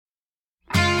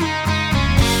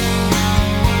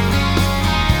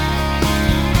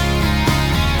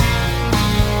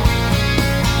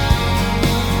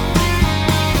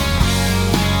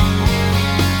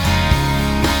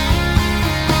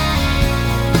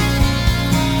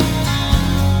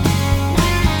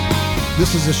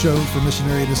This is a show for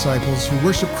missionary disciples who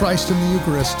worship Christ in the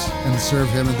Eucharist and serve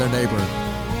Him and their neighbor,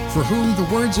 for whom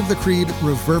the words of the Creed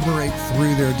reverberate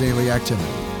through their daily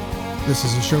activity. This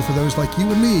is a show for those like you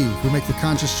and me who make the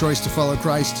conscious choice to follow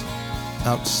Christ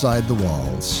outside the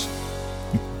walls.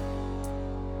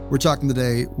 We're talking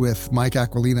today with Mike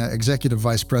Aquilina, Executive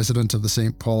Vice President of the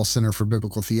St. Paul Center for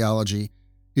Biblical Theology.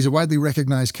 He's a widely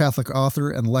recognized Catholic author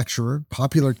and lecturer,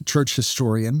 popular church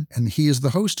historian, and he is the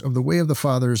host of the Way of the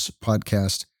Fathers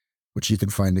podcast, which you can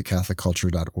find at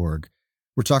catholicculture.org.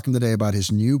 We're talking today about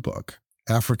his new book,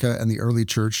 Africa and the Early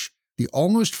Church, The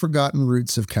Almost Forgotten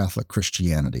Roots of Catholic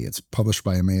Christianity. It's published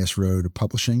by Emmaus Road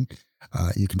Publishing.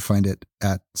 You can find it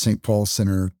at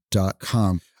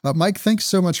stpaulcenter.com. Mike, thanks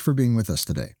so much for being with us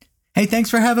today. Hey, thanks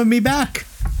for having me back.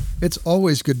 It's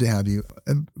always good to have you.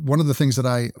 And one of the things that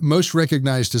I most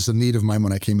recognized as a need of mine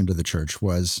when I came into the church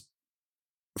was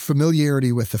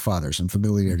familiarity with the fathers and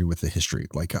familiarity with the history.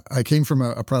 Like I came from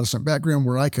a Protestant background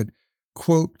where I could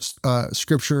quote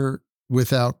scripture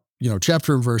without,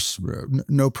 chapter and verse,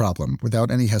 no problem,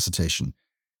 without any hesitation.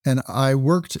 And I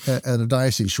worked at a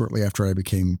diocese shortly after I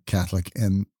became Catholic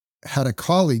and had a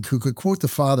colleague who could quote the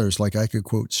fathers like I could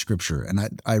quote scripture.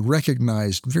 And I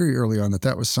recognized very early on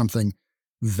that was something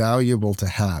valuable to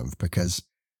have because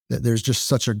there's just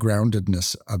such a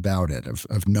groundedness about it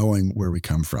of knowing where we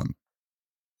come from.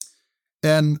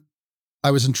 And I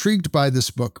was intrigued by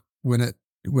this book when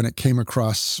it came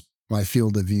across my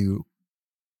field of view,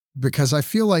 because I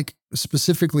feel like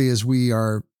specifically as we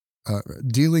are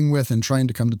dealing with and trying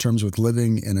to come to terms with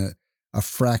living in a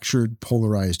fractured,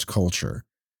 polarized culture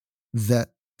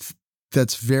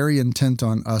that's very intent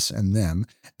on us and them.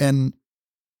 And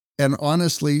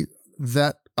honestly,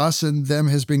 that us and them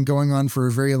has been going on for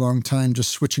a very long time, just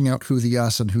switching out who the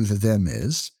us and who the them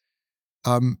is.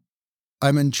 I'm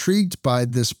intrigued by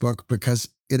this book because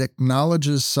it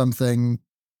acknowledges something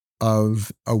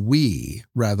of a we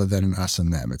rather than an us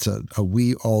and them. It's a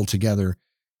we all together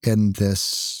in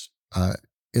this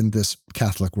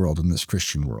Catholic world, in this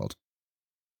Christian world.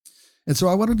 And so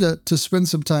I wanted to spend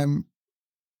some time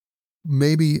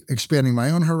maybe expanding my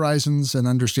own horizons and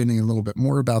understanding a little bit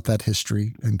more about that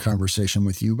history and conversation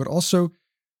with you, but also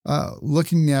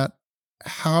looking at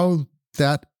how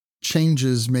that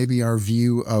changes maybe our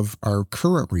view of our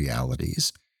current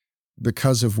realities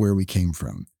because of where we came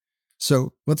from.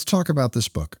 So let's talk about this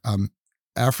book,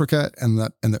 Africa and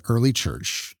the Early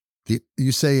Church.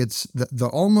 You say it's the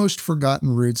almost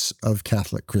forgotten roots of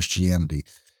Catholic Christianity.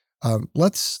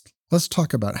 Let's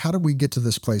talk about how did we get to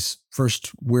this place first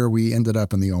where we ended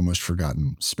up in the almost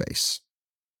forgotten space?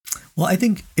 Well, I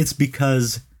think it's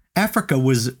because Africa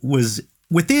was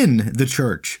within the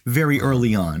church very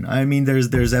early on. I mean,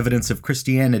 there's evidence of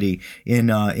Christianity in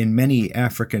many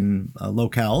African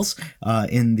locales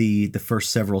in the first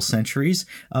several centuries,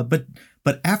 but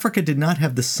Africa did not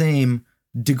have the same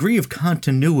degree of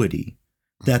continuity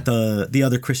that the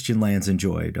other Christian lands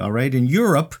enjoyed. All right, in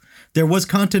Europe, there was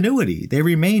continuity. They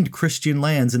remained Christian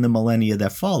lands in the millennia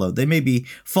that followed. They may be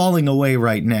falling away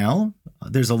right now.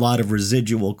 There's a lot of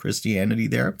residual Christianity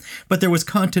there, but there was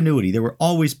continuity. There were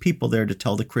always people there to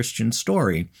tell the Christian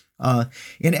story.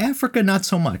 In Africa, not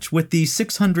so much. With the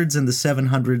 600s and the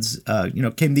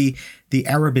 700s, came the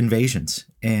Arab invasions.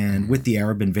 And with the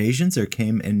Arab invasions, there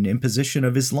came an imposition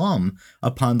of Islam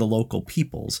upon the local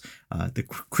peoples. The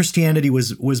Christianity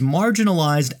was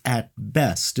marginalized at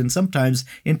best and sometimes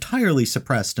entirely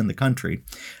suppressed in the country.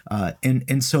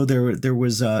 And so there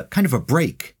was kind of a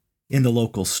break in the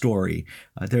local story.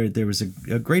 There was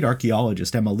a great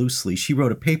archaeologist, Emma Loosely. She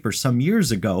wrote a paper some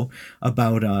years ago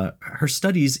about her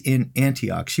studies in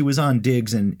Antioch. She was on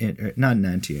digs not in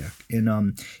Antioch,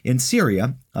 in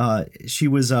Syria. She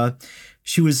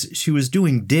was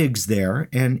doing digs there,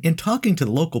 and in talking to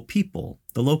the local people,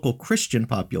 the local Christian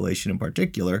population in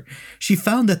particular, she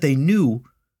found that they knew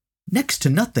next to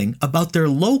nothing about their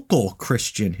local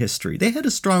Christian history. They had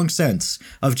a strong sense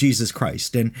of Jesus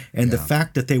Christ and the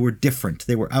fact that they were different.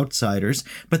 They were outsiders,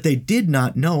 but they did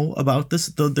not know about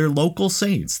their local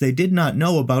saints. They did not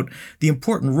know about the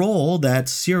important role that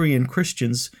Syrian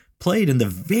Christians played in the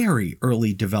very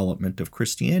early development of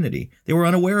Christianity. They were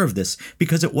unaware of this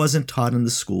because it wasn't taught in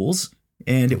the schools.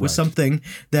 And it was something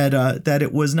that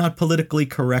it was not politically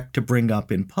correct to bring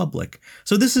up in public.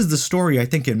 So this is the story, I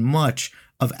think, in much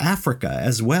of Africa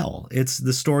as well. It's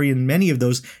the story in many of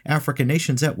those African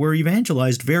nations that were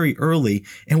evangelized very early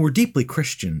and were deeply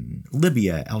Christian.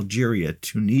 Libya, Algeria,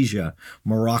 Tunisia,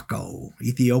 Morocco,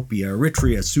 Ethiopia,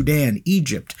 Eritrea, Sudan,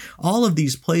 Egypt. All of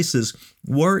these places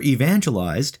were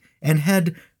evangelized and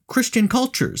had Christian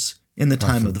cultures in the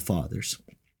time of the fathers.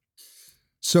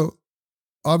 So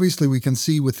obviously we can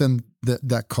see within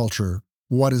that culture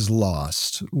what is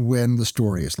lost when the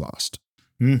story is lost.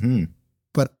 Mm-hmm.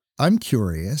 But I'm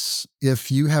curious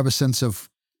if you have a sense of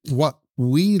what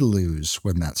we lose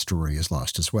when that story is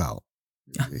lost as well.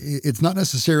 It's not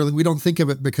necessarily, we don't think of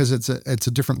it because it's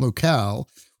a different locale.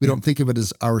 We don't think of it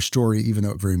as our story, even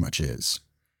though it very much is.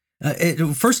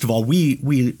 First of all, we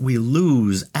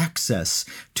lose access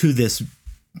to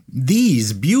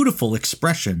these beautiful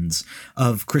expressions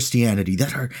of Christianity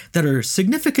that are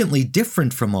significantly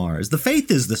different from ours. The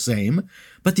faith is the same,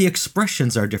 but the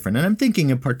expressions are different. And I'm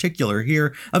thinking in particular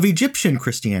here of Egyptian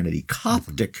Christianity,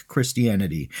 Coptic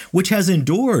Christianity, which has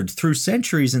endured through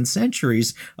centuries and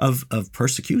centuries of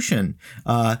persecution.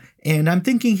 And I'm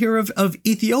thinking here of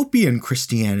Ethiopian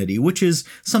Christianity, which is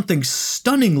something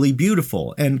stunningly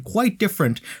beautiful and quite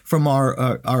different from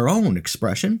our own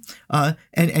expression.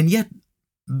 And yet,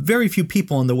 very few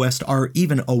people in the West are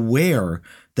even aware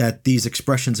that these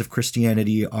expressions of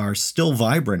Christianity are still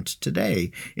vibrant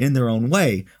today in their own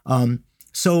way.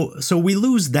 So we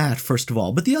lose that, first of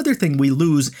all. But the other thing we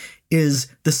lose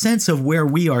is the sense of where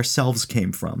we ourselves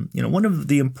came from. One of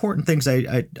the important things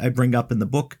I bring up in the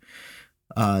book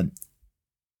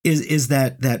is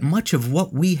that much of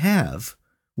what we have,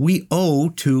 we owe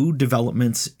to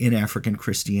developments in African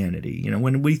Christianity.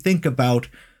 When we think about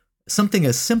something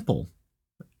as simple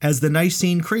as the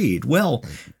Nicene Creed. Well,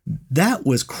 that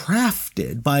was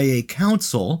crafted by a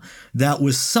council that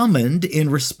was summoned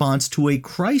in response to a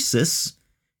crisis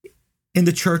in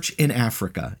the church in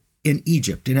Africa, in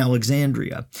Egypt, in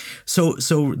Alexandria. So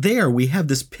there we have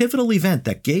this pivotal event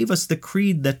that gave us the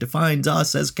creed that defines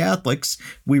us as Catholics.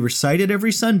 We recite it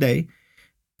every Sunday,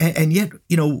 and yet,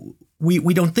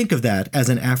 we don't think of that as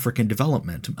an African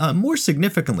development. More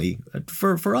significantly,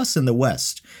 for us in the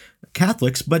West,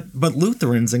 Catholics, but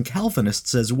Lutherans and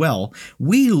Calvinists as well,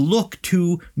 we look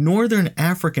to Northern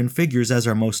African figures as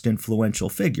our most influential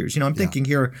figures. I'm thinking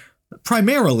here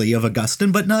primarily of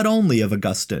Augustine, but not only of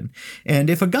Augustine. And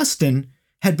if Augustine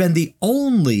had been the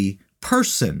only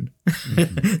person,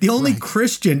 the only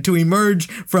Christian to emerge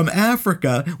from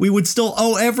Africa, we would still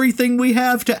owe everything we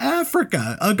have to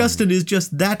Africa. Augustine is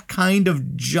just that kind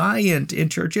of giant in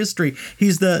church history.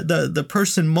 He's the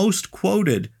person most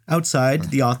quoted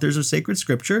outside the authors of sacred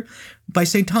scripture by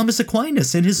St. Thomas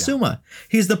Aquinas in his Summa.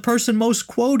 He's the person most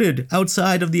quoted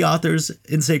outside of the authors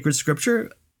in sacred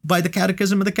scripture by the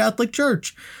Catechism of the Catholic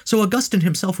Church. So Augustine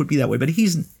himself would be that way, but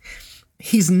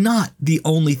he's not the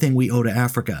only thing we owe to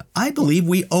Africa. I believe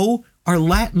we owe our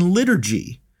Latin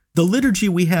liturgy, the liturgy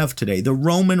we have today, the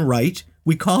Roman Rite.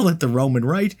 We call it the Roman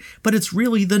Rite, but it's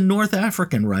really the North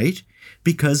African Rite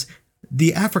because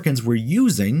the Africans were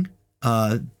using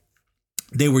a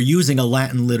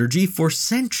Latin liturgy for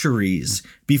centuries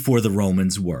before the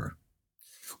Romans were.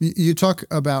 You talk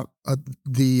about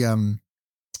the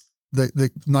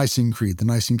Nicene Creed, the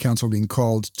Nicene Council being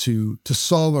called to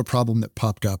solve a problem that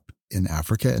popped up in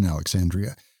Africa and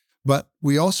Alexandria. But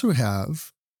we also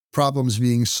have problems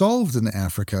being solved in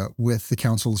Africa with the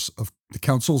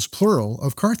councils plural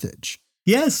of Carthage.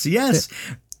 Yes.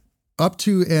 Up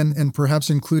to and perhaps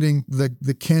including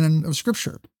the canon of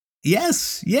Scripture.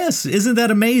 Yes. Isn't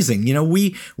that amazing?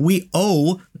 We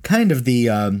owe kind of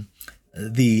the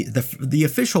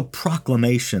official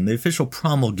proclamation, the official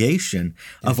promulgation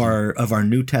of our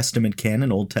New Testament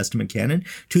canon, Old Testament canon,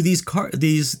 to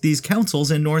these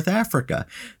councils in North Africa.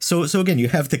 So again, you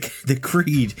have the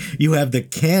creed, you have the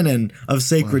canon of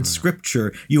sacred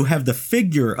scripture, you have the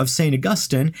figure of Saint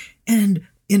Augustine, and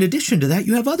in addition to that,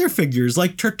 you have other figures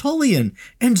like Tertullian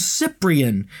and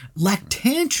Cyprian,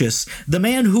 Lactantius, the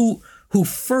man who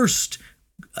first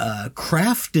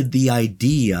crafted the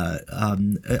idea,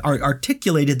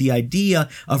 articulated the idea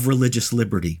of religious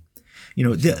liberty.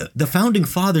 The founding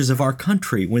fathers of our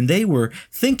country, when they were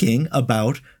thinking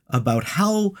about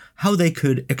how they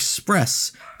could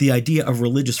express the idea of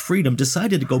religious freedom,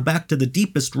 decided to go back to the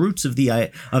deepest roots of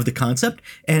the concept.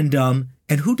 And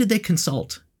who did they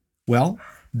consult? Well,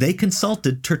 they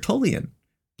consulted Tertullian.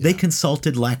 They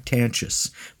consulted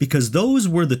Lactantius because those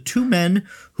were the two men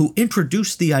who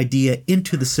introduced the idea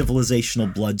into the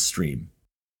civilizational bloodstream.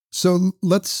 So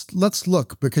let's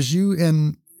look, because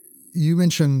you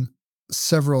mention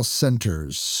several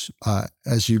centers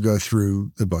as you go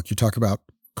through the book. You talk about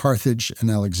Carthage and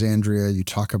Alexandria. You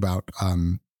talk about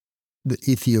the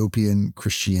Ethiopian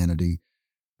Christianity.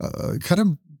 Kind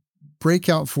of break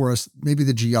out for us maybe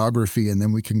the geography, and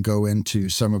then we can go into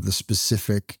some of the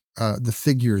specific the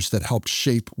figures that helped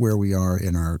shape where we are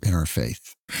in our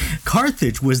faith.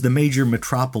 Carthage was the major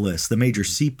metropolis, the major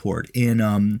seaport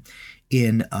in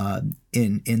in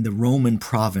the Roman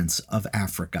province of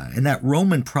Africa, and that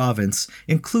Roman province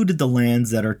included the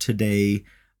lands that are today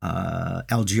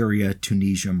Algeria,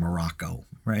 Tunisia, Morocco,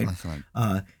 right?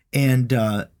 And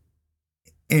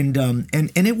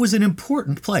it was an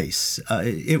important place.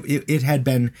 It had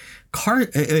been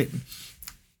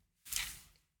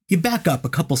you back up a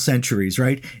couple centuries,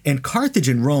 right? And Carthage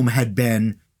and Rome had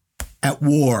been at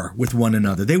war with one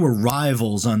another. They were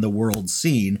rivals on the world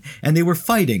scene, and they were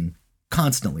fighting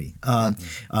constantly.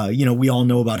 We all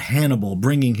know about Hannibal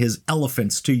bringing his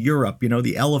elephants to Europe,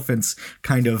 the elephants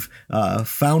kind of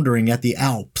foundering at the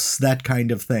Alps, that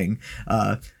kind of thing.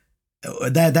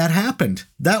 That happened.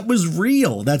 That was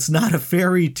real. That's not a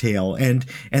fairy tale. And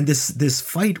this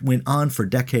fight went on for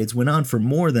decades, went on for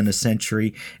more than a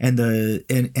century, and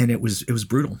it was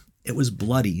brutal. It was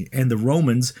bloody, and the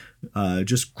Romans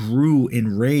just grew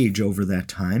in rage over that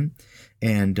time,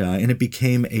 and it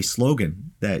became a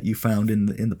slogan that you found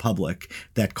in the public,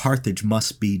 that Carthage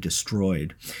must be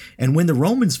destroyed. And when the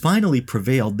Romans finally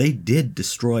prevailed, they did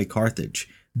destroy Carthage.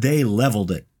 They leveled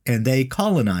it, and they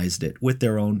colonized it with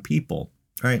their own people,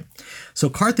 right? So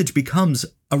Carthage becomes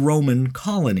a Roman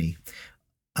colony.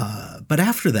 But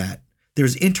after that,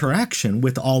 there's interaction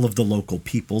with all of the local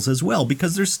peoples as well,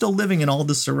 because they're still living in all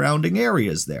the surrounding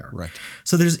areas there. Right.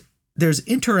 So there's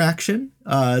interaction.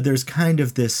 There's kind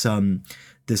of this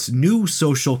new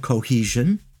social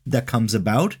cohesion that comes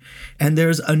about, and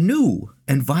there's a new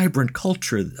and vibrant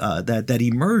culture that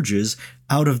emerges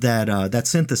out of that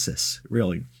synthesis,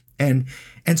 really. And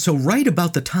so right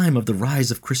about the time of the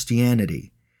rise of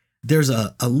Christianity, there's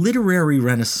a literary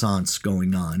renaissance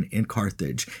going on in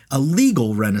Carthage, a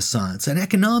legal renaissance, an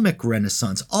economic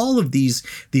renaissance. All of these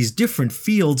different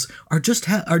fields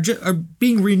are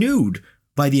being renewed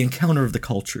by the encounter of the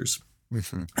cultures.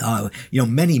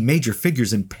 Many major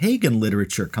figures in pagan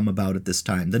literature come about at this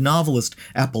time. The novelist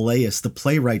Apuleius, the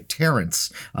playwright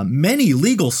Terence, many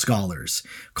legal scholars.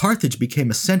 Carthage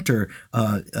became a center,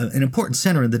 an important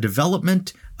center in the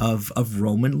development of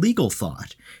Roman legal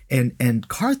thought. And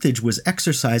Carthage was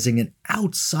exercising an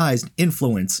outsized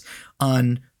influence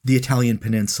on the Italian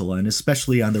peninsula, and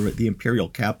especially on the imperial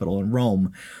capital in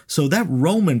Rome. So that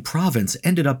Roman province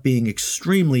ended up being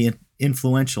extremely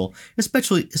influential,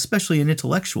 especially in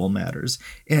intellectual matters.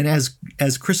 And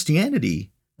as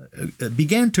Christianity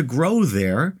began to grow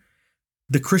there,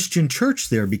 the Christian church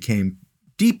there became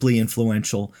deeply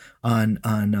influential on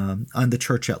the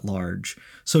church at large.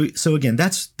 So again,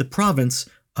 that's the province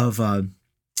of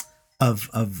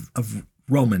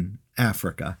Roman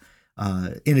Africa.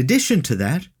 In addition to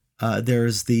that,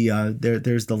 there's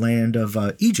the land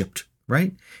of Egypt,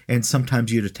 right? And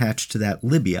sometimes you'd attach to that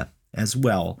Libya as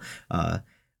well,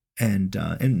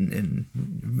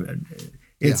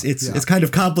 it's kind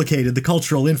of complicated, the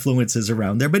cultural influences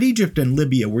around there. But Egypt and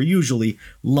Libya were usually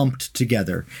lumped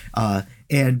together,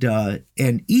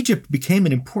 and Egypt became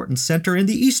an important center in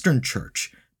the Eastern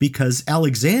Church, because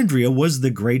Alexandria was the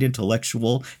great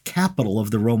intellectual capital of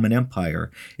the Roman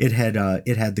Empire. It had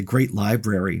the great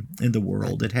library in the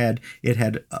world. It had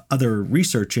other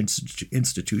research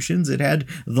institutions. It had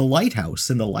the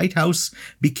lighthouse, and the lighthouse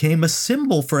became a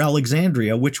symbol for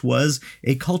Alexandria, which was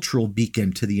a cultural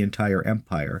beacon to the entire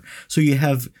empire. So you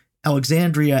have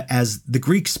Alexandria as the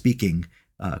Greek-speaking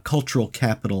cultural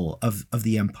capital of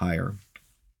the empire,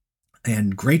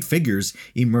 and great figures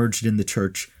emerged in the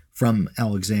church from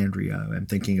Alexandria. I'm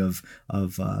thinking of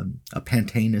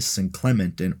Pantaenus and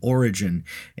Clement and Origen,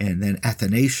 and then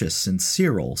Athanasius and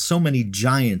Cyril. So many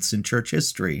giants in church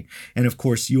history. And of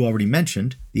course, you already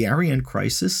mentioned the Arian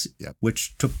crisis,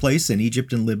 which took place in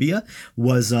Egypt and Libya,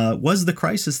 was the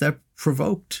crisis that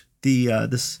provoked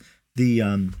the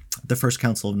First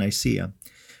Council of Nicaea.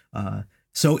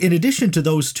 So in addition to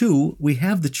those two, we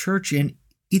have the church in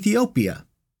Ethiopia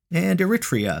and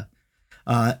Eritrea.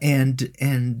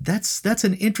 And that's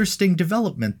an interesting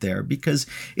development there, because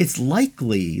it's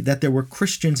likely that there were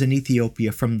Christians in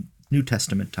Ethiopia from New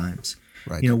Testament times.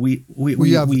 Right. We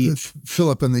have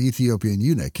Philip and the Ethiopian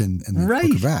eunuch in the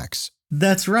Book of Acts.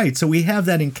 That's right. So we have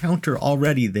that encounter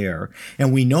already there.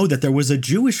 And we know that there was a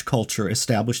Jewish culture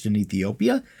established in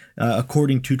Ethiopia.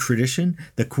 According to tradition,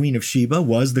 the Queen of Sheba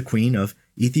was the Queen of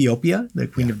Ethiopia, the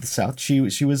Queen of the South. She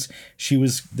was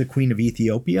the Queen of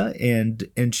Ethiopia, and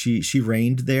she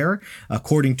reigned there.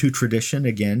 According to tradition,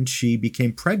 again, she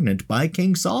became pregnant by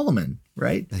King Solomon,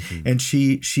 right? And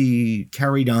she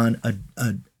carried on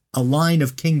a line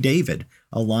of King David,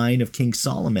 a line of King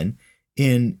Solomon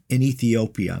in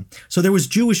Ethiopia. So there was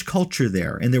Jewish culture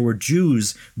there, and there were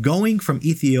Jews going from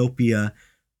Ethiopia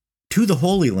to the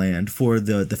Holy Land for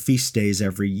the feast days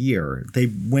every year. They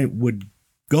would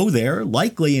go there,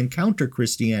 likely encounter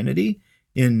Christianity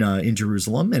in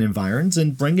Jerusalem and environs,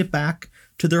 and bring it back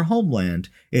to their homeland.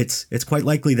 It's quite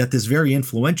likely that this very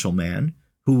influential man,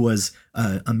 who was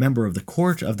a member of the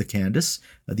court of the Candace,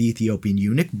 the Ethiopian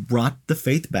eunuch, brought the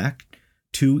faith back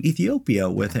to Ethiopia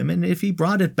with him. And if he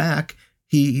brought it back,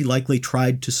 he likely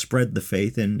tried to spread the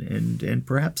faith and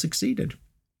perhaps succeeded.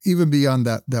 Even beyond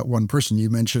that one person, you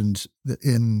mentioned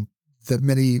that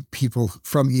many people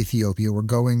from Ethiopia were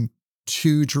going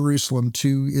to Jerusalem,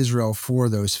 to Israel for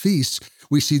those feasts.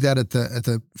 We see that at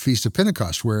the Feast of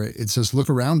Pentecost, where it says, "Look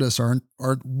around us,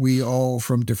 aren't we all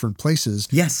from different places?"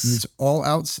 Yes, and it's all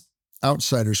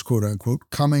outsiders, quote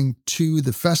unquote, coming to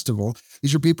the festival.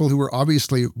 These are people who are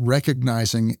obviously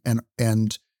recognizing and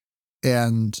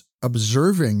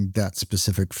observing that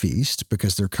specific feast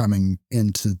because they're coming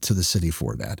into the city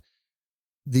for that.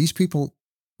 These people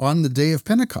on the day of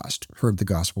Pentecost heard the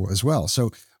gospel as well.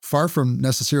 So far from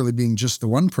necessarily being just the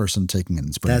one person taking it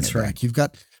and spreading it back, you've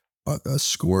got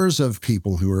scores of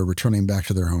people who are returning back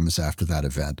to their homes after that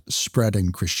event,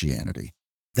 spreading Christianity.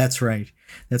 That's right.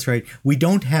 That's right. We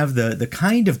don't have the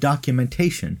kind of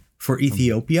documentation for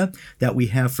Ethiopia that we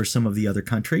have for some of the other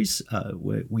countries.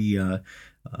 We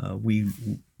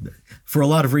for a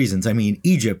lot of reasons. I mean,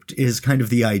 Egypt is kind of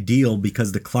the ideal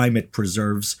because the climate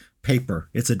preserves paper.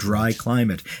 It's a dry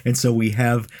climate. And so we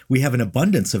have an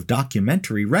abundance of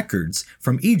documentary records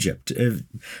from Egypt,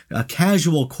 a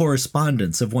casual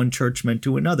correspondence of one churchman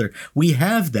to another. We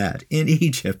have that in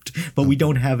Egypt, but we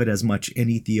don't have it as much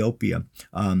in Ethiopia.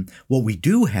 What we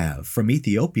do have from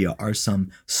Ethiopia are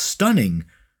some stunning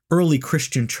early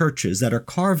Christian churches that are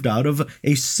carved out of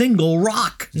a single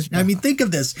rock. I mean, think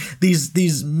of this: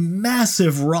 these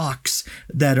massive rocks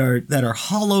that are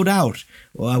hollowed out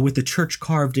with the church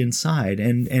carved inside.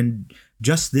 And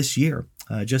just this year,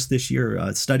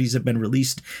 studies have been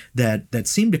released that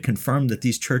seem to confirm that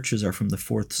these churches are from the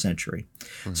 4th century.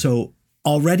 So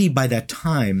already by that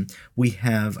time, we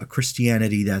have a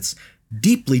Christianity that's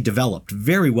deeply developed,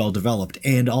 very well developed,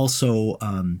 and also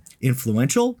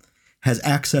influential, has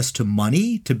access to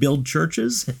money to build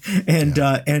churches, and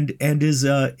is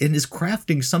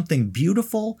crafting something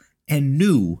beautiful and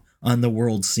new on the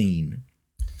world scene.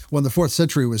 Well, the 4th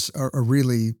century was a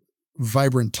really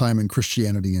vibrant time in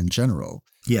Christianity in general.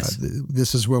 Yes,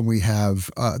 this is when we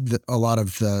have a lot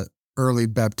of the early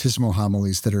baptismal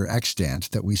homilies that are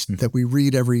extant that we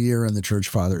read every year in the Church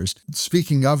Fathers.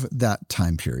 Speaking of that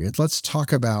time period, let's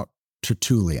talk about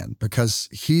Tertullian, because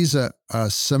he's a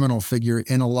seminal figure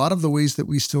in a lot of the ways that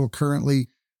we still currently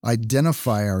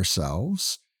identify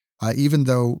ourselves, even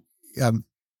though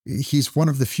he's one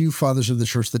of the few fathers of the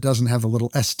church that doesn't have a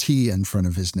little ST in front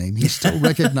of his name. He's still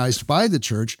recognized by the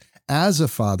church as a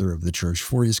father of the church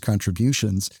for his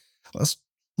contributions.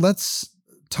 Let's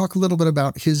talk a little bit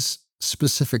about his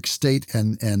specific state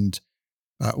and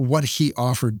what he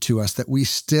offered to us that we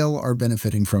still are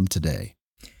benefiting from today.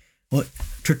 Well,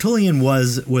 Tertullian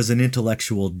was an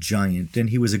intellectual giant, and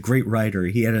he was a great writer.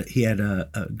 He had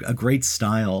a great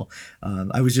style.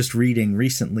 I was just reading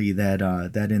recently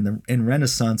that in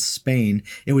Renaissance Spain,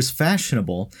 it was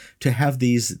fashionable to have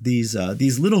these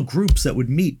little groups that would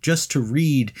meet just to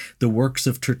read the works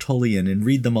of Tertullian and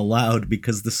read them aloud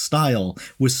because the style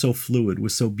was so fluid,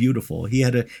 was so beautiful. He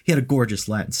had a gorgeous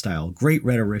Latin style, great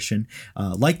rhetorician,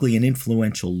 likely an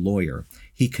influential lawyer.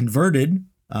 He converted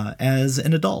as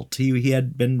an adult. He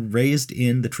had been raised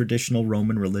in the traditional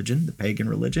Roman religion, the pagan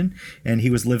religion, and he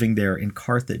was living there in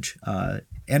Carthage,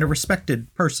 and a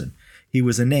respected person. He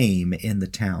was a name in the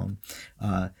town.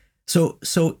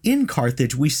 So in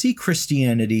Carthage, we see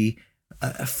Christianity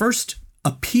first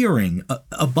appearing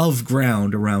above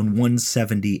ground around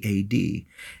 170 A.D.,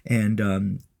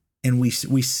 and we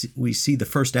see the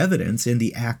first evidence in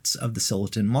the Acts of the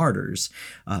Silitan martyrs.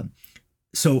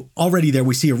 So already there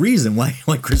we see a reason why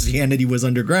Christianity was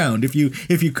underground. If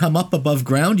you come up above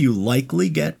ground, you likely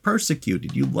get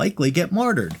persecuted. You likely get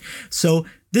martyred. So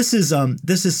this is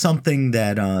something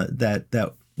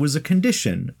that was a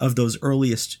condition of those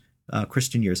earliest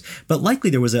Christian years. But likely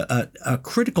there was a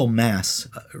critical mass.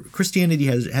 Christianity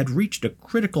had reached a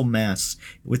critical mass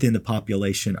within the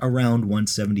population around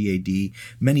 170 A.D.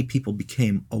 Many people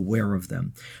became aware of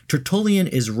them. Tertullian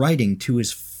is writing to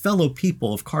his fellow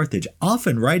people of Carthage,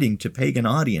 often writing to pagan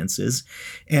audiences,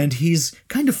 and he's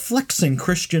kind of flexing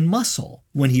Christian muscle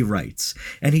when he writes.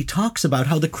 And he talks about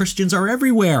how the Christians are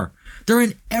everywhere. They're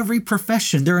in every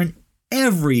profession. They're in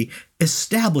every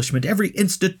establishment, every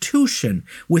institution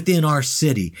within our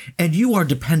city, and you are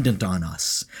dependent on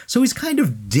us. So he's kind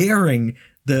of daring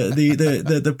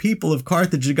the people of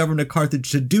Carthage, the government of Carthage,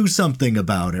 to do something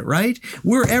about it, right?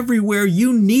 We're everywhere.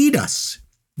 You need us.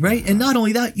 right? And not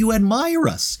only that, you admire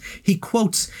us. He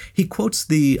quotes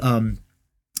the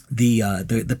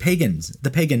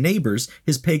pagan neighbors,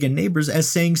 his pagan neighbors, as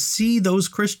saying, "See those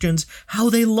Christians, how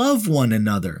they love one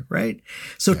another," right?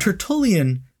 So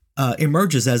Tertullian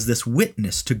emerges as this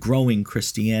witness to growing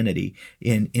Christianity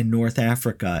in North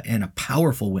Africa, and a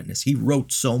powerful witness. He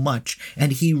wrote so much,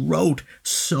 and he wrote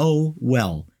so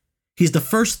well. He's the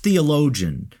first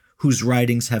theologian whose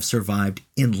writings have survived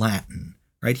in Latin,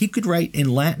 right? He could write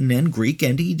in Latin and Greek,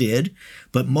 and he did,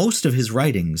 but most of his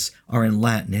writings are in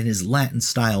Latin, and his Latin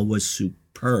style was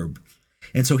superb.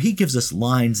 And so he gives us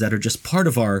lines that are just part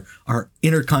of our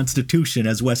inner constitution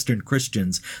as Western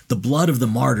Christians. The blood of the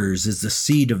martyrs is the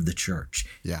seed of the church.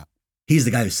 Yeah. He's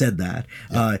the guy who said that.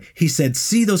 Yeah. He said,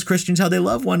 "See those Christians, how they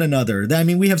love one another." I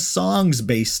mean, we have songs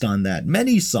based on that,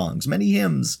 many songs, many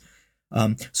hymns.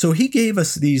 So he gave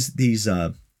us these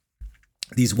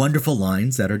wonderful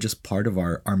lines that are just part of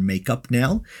our makeup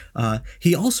now.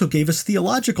 He also gave us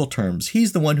theological terms.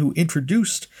 He's the one who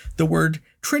introduced the word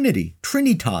Trinity,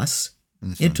 Trinitas,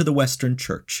 into the Western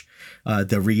Church.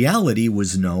 The reality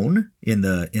was known in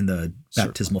the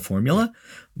baptismal formula,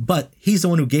 but he's the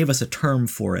one who gave us a term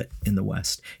for it in the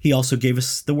West. He also gave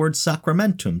us the word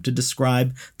sacramentum to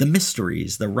describe the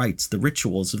mysteries, the rites, the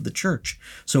rituals of the church.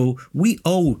 So we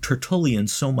owe Tertullian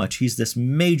so much. He's this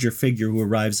major figure who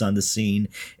arrives on the scene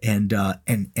and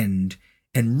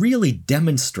really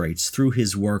demonstrates through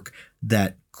his work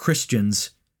that Christians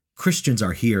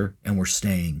are here and we're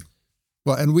staying.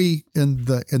 Well, and we in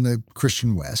the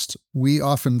Christian West, we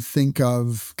often think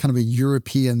of kind of a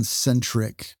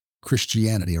European-centric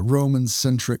Christianity, a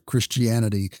Roman-centric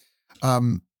Christianity,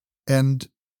 and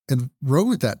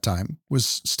Rome at that time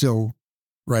was still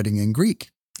writing in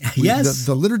Greek. Yes,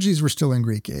 the liturgies were still in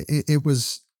Greek. It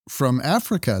was from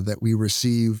Africa that we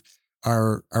receive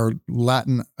our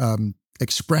Latin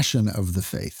expression of the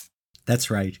faith.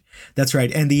 That's right. That's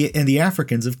right. And the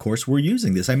Africans, of course, were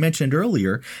using this. I mentioned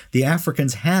earlier, the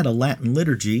Africans had a Latin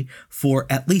liturgy for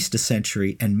at least a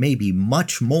century, and maybe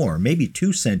much more, maybe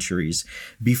 2 centuries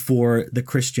before the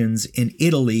Christians in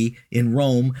Italy, in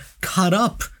Rome, caught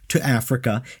up to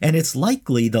Africa. And it's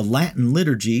likely the Latin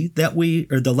liturgy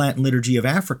the Latin liturgy of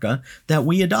Africa that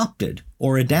we adopted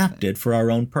or adapted for our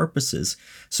own purposes.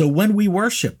 So when we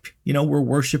worship, we're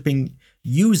worshiping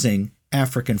using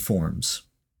African forms.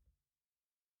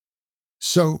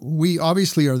 So we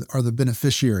obviously are the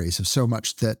beneficiaries of so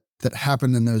much that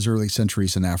happened in those early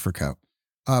centuries in Africa.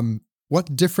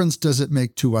 What difference does it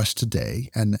make to us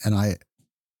today? And I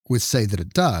would say that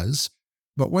it does,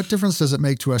 but what difference does it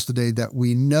make to us today that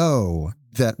we know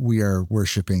that we are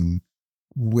worshiping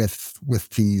with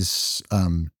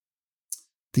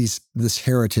this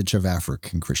heritage of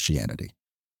African Christianity?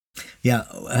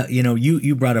 Yeah,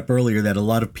 you brought up earlier that a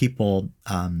lot of people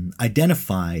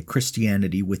identify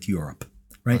Christianity with Europe,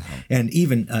 right? Uh-huh. And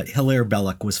even Hilaire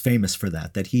Belloc was famous for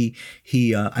that he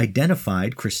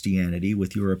identified Christianity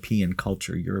with European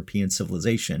culture, European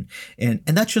civilization, and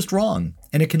that's just wrong,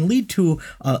 and it can lead to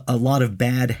a lot of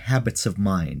bad habits of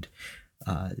mind.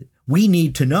 We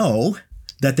need to know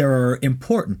that there are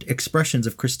important expressions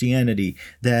of Christianity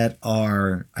that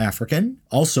are African,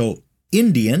 also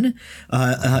Indian,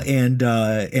 and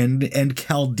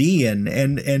Chaldean,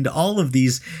 and all of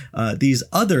these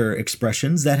other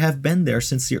expressions that have been there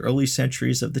since the early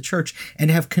centuries of the church and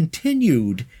have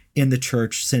continued in the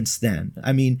church since then.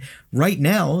 I mean, right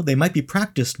now they might be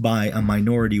practiced by a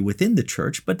minority within the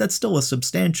church, but that's still a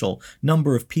substantial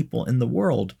number of people in the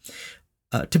world.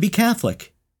 To be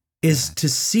Catholic is to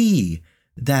see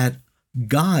that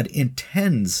God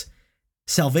intends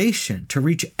salvation to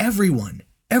reach everyone,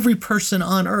 every person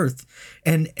on earth,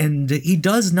 and he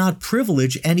does not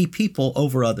privilege any people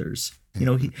over others.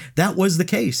 That was the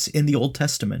case in the Old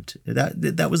Testament.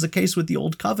 That was the case with the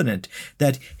Old Covenant,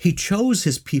 that he chose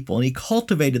his people and he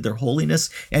cultivated their holiness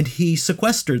and he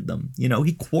sequestered them.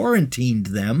 He quarantined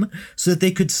them so that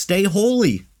they could stay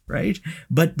holy, right?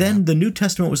 But then the New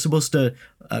Testament was supposed to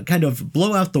kind of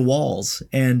blow out the walls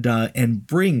and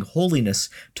bring holiness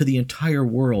to the entire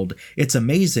world. It's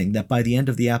amazing that by the end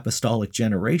of the apostolic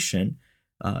generation,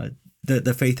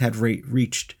 the faith had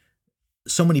reached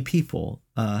so many people,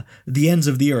 the ends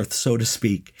of the earth, so to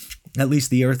speak, at least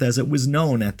the earth as it was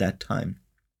known at that time.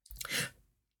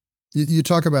 You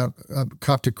talk about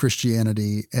Coptic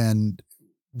Christianity and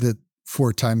the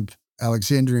 4-time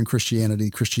Alexandrian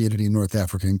Christianity in North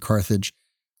Africa and Carthage.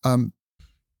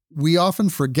 We often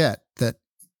forget that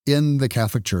in the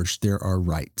Catholic Church, there are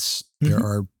rites. Mm-hmm. There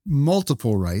are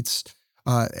multiple rites,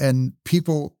 and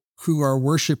people who are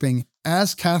worshiping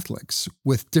as Catholics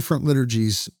with different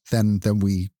liturgies than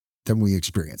we we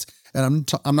experience.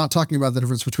 And I'm not talking about the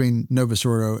difference between Novus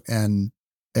Ordo and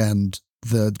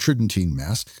the Tridentine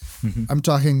Mass. Mm-hmm. I'm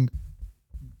talking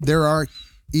there are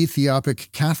Ethiopic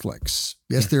Catholics.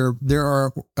 Yes, Yeah. there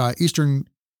are Eastern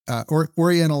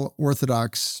Oriental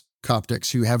Orthodox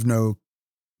Coptics who have no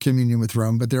communion with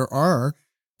Rome, but there are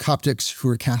Coptics who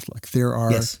are Catholic. There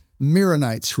are Yes.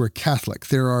 Maronites who are Catholic.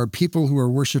 There are people who are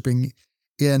worshiping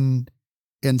in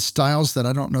styles that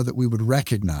I don't know that we would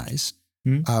recognize,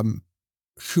 Mm-hmm.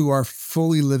 who are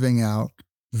fully living out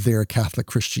their Catholic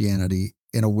Christianity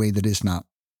in a way that is not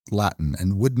Latin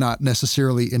and would not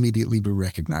necessarily immediately be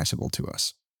recognizable to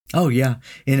us. Oh yeah,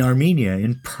 in Armenia,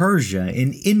 in Persia,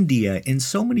 in India, in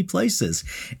so many places.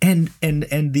 And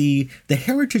the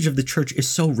heritage of the church is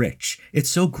so rich.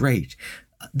 It's so great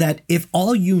that if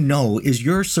all you know is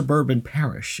your suburban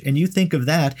parish and you think of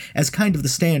that as kind of the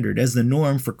standard, as the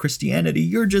norm for Christianity,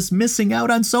 you're just missing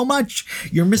out on so much.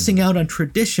 You're missing out on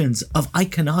traditions of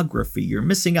iconography. You're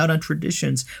missing out on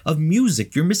traditions of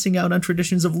music. You're missing out on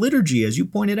traditions of liturgy, as you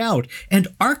pointed out, and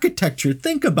architecture.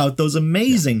 Think about those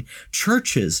amazing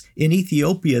churches in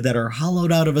Ethiopia that are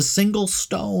hollowed out of a single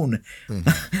stone.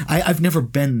 Mm-hmm. I've never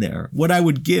been there. What I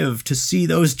would give to see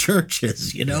those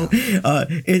churches,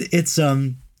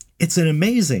 it's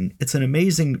an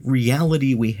amazing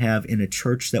reality we have in a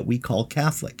church that we call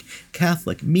Catholic.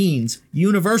 Catholic means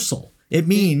universal. It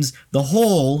means the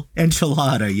whole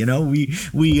enchilada.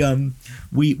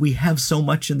 We have so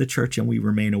much in the church and we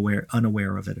remain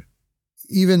unaware of it.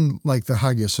 Even like the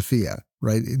Hagia Sophia,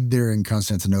 right there in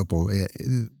Constantinople,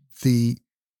 the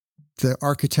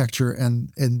architecture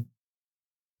and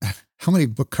how many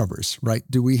book covers, right,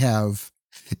 do we have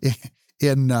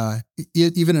in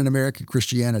even in American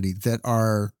Christianity that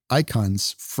are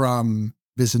icons from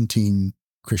Byzantine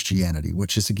Christianity,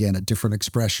 which is again a different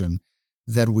expression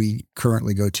that we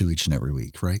currently go to each and every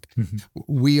week, right? Mm-hmm.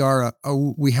 We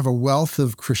have a wealth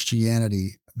of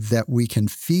Christianity that we can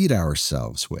feed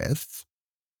ourselves with,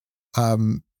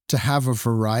 to have a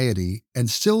variety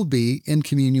and still be in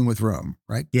communion with Rome,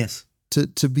 right? Yes.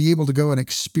 To be able to go and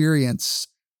experience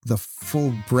the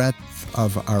full breadth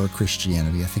of our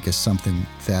Christianity, I think, is something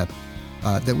that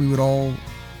we would all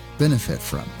benefit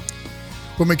from.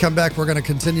 When we come back, we're going to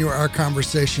continue our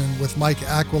conversation with Mike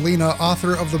Aquilina,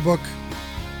 author of the book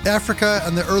Africa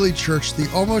and the Early Church, The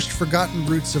Almost Forgotten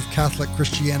Roots of Catholic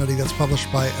Christianity, that's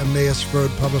published by Emmaus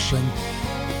Road Publishing.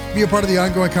 Be a part of the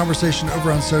ongoing conversation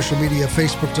over on social media,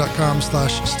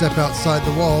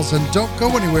 facebook.com/stepoutside-the-walls. And don't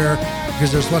go anywhere,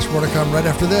 because there's much more to come right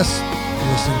after this.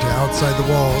 You're listening to Outside the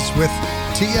Walls with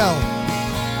TL.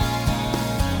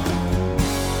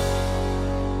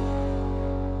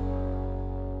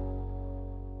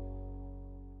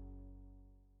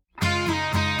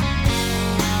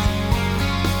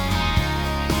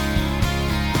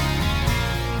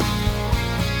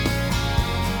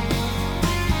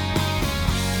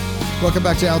 Welcome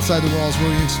back to Outside the Walls, where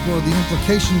we explore the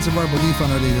implications of our belief on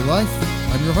our daily life.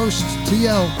 I'm your host,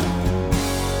 TL.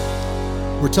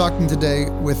 We're talking today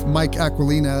with Mike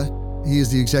Aquilina. He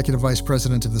is the Executive Vice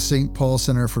President of the St. Paul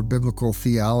Center for Biblical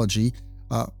Theology,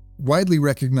 widely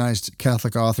recognized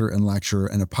Catholic author and lecturer,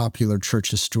 and a popular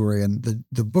church historian.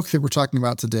 The book that we're talking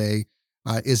about today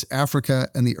is Africa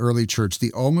and the Early Church,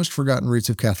 The Almost Forgotten Roots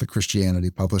of Catholic Christianity,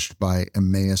 published by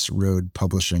Emmaus Road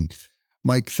Publishing.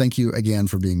 Mike, thank you again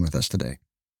for being with us today.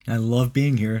 I love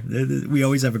being here. We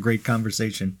always have a great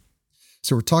conversation.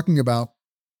 So we're talking about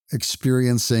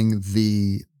experiencing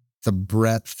the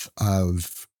breadth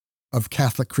of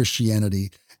Catholic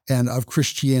Christianity and of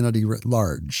Christianity writ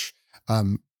large,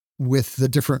 with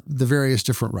the various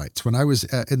different rites. When I was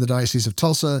in the Diocese of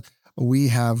Tulsa, we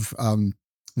have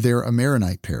there a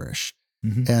Maronite parish,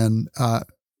 Mm-hmm. and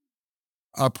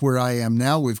up where I am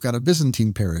now, we've got a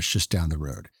Byzantine parish just down the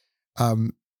road.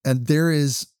 And there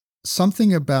is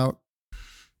something about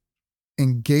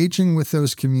engaging with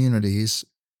those communities,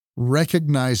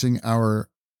 recognizing our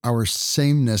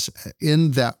sameness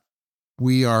in that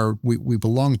we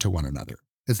belong to one another.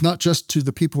 It's not just to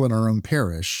the people in our own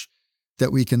parish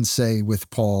that we can say with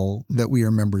Paul that we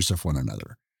are members of one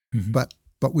another, Mm-hmm. but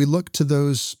we look to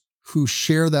those who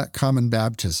share that common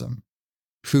baptism,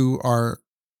 who are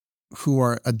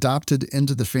adopted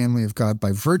into the family of God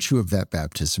by virtue of that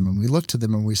baptism. And we look to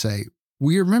them and we say,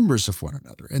 we are members of one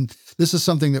another. And this is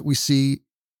something that we see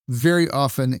very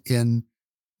often in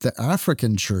the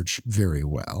African church very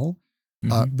well,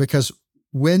 Mm-hmm. because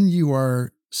when you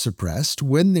are suppressed,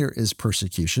 when there is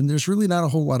persecution, there's really not a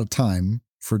whole lot of time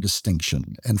for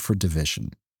distinction and for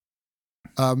division.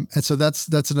 And so that's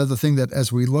another thing that,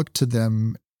 as we look to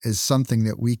them, is something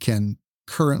that we can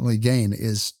currently gain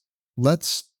is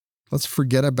let's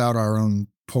forget about our own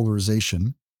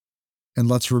polarization, and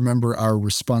let's remember our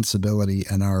responsibility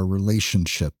and our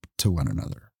relationship to one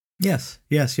another. Yes,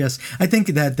 yes, yes. I think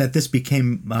that this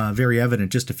became very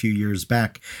evident just a few years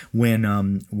back when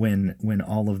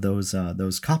all of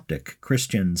those Coptic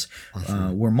Christians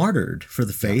were martyred for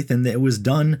the faith, and it was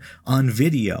done on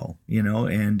video,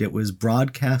 and it was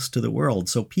broadcast to the world.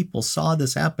 So people saw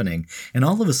this happening, and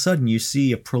all of a sudden you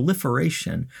see a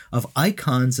proliferation of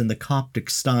icons in the Coptic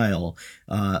style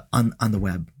on the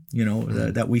web.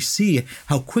 That we see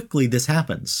how quickly this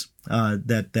happens,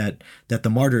 that the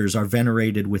martyrs are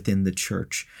venerated within the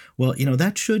church. Well,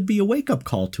 that should be a wake-up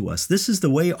call to us. This is the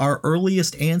way our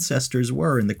earliest ancestors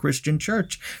were in the Christian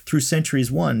church through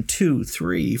centuries 1, 2,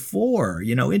 3, 4.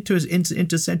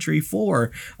 Into century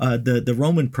 4, the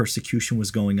Roman persecution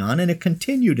was going on, and it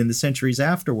continued in the centuries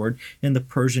afterward in the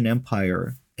Persian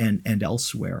Empire and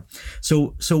elsewhere.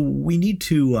 So we need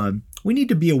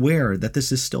to be aware that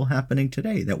this is still happening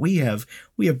today, that we have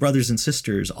brothers and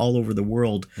sisters all over the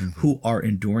world who are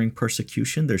enduring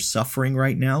persecution. They're suffering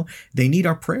right now. They need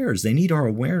our prayers. They need our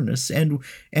awareness. And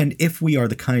if we are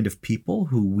the kind of people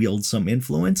who wield some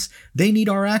influence, they need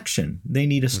our action. They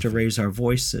need us to raise our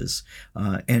voices.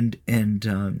 And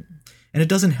it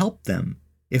doesn't help them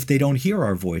if they don't hear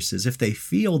our voices, if they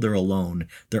feel they're alone,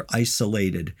 they're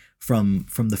isolated from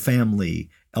the family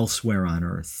elsewhere on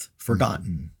earth,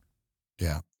 forgotten.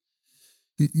 Yeah.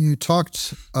 You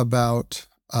talked about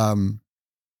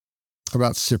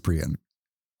Cyprian.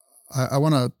 I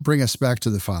want to bring us back to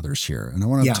the fathers here, and I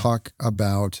want to talk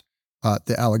about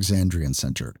the Alexandrian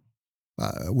Center.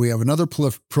 We have another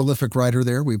prolific writer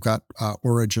there. We've got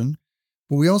Origen,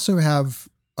 but we also have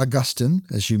Augustine,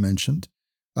 as you mentioned.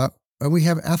 And we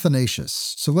have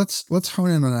Athanasius. So let's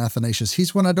hone in on Athanasius.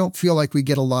 He's one I don't feel like we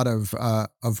get a lot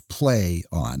of play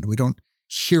on. We don't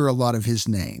hear a lot of his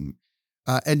name.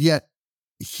 And yet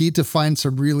he defined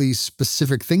some really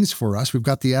specific things for us. We've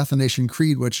got the Athanasian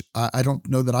Creed, which I don't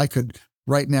know that I could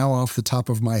right now off the top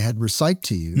of my head recite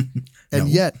to you. And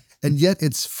yet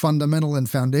it's fundamental and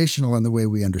foundational in the way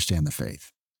we understand the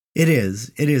faith. It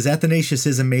is. Athanasius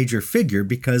is a major figure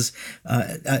because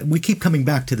we keep coming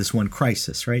back to this one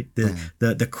crisis, right?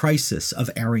 The crisis of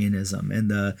Arianism, and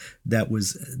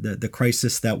the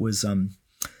crisis that was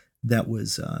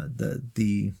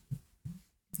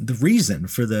the reason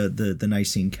for the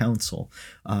Nicene Council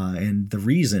and the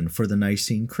reason for the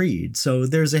Nicene Creed. So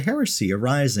there's a heresy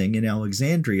arising in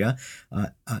Alexandria,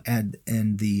 and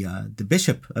the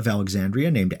bishop of Alexandria,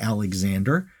 named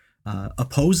Alexander,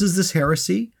 opposes this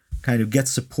heresy, kind of gets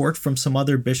support from some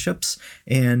other bishops,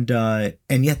 and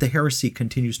yet the heresy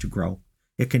continues to grow.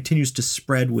 It continues to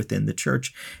spread within the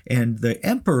church, and the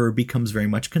emperor becomes very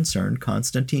much concerned.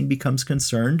 Constantine becomes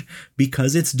concerned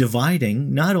because it's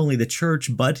dividing not only the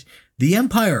church but the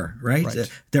empire, right?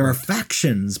 There are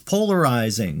factions,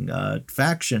 polarizing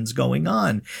factions going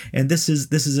on, and this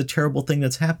is a terrible thing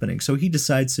that's happening. So he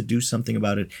decides to do something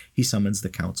about it. He summons the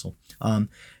council.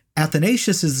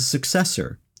 Athanasius is the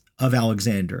successor of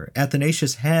Alexander.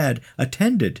 Athanasius had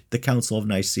attended the Council of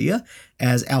Nicaea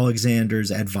as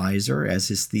Alexander's advisor, as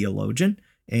his theologian,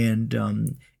 and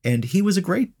he was a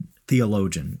great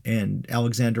theologian, and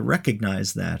Alexander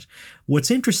recognized that.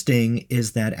 What's interesting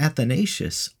is that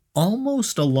Athanasius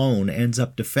almost alone ends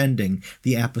up defending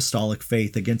the apostolic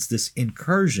faith against this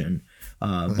incursion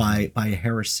by a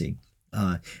heresy.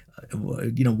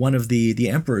 One of the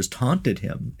emperors taunted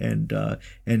him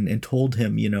and told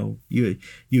him,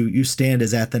 you stand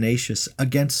as Athanasius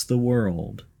against the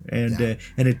world. And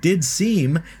it did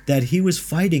seem that he was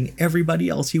fighting everybody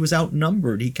else. He was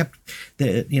outnumbered. He kept,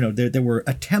 there were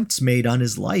attempts made on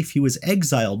his life. He was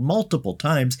exiled multiple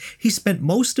times. He spent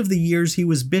most of the years he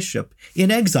was bishop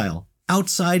in exile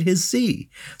outside his see.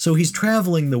 So he's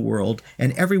traveling the world,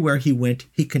 and everywhere he went,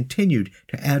 he continued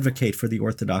to advocate for the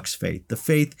Orthodox faith, the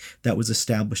faith that was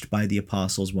established by the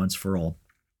apostles once for all.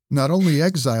 Not only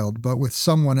exiled, but with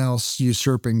someone else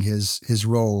usurping his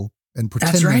role and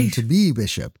pretending to be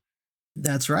bishop.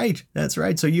 That's right.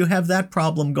 So you have that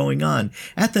problem going on.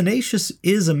 Athanasius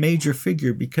is a major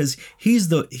figure because he's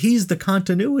the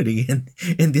continuity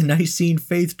in the Nicene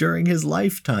faith during his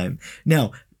lifetime.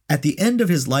 Now, at the end of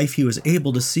his life, he was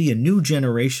able to see a new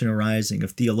generation arising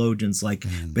of theologians like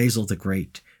Basil the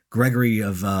Great, Gregory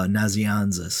of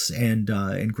Nazianzus,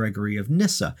 and Gregory of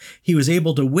Nyssa. He was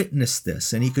able to witness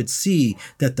this, and he could see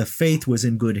that the faith was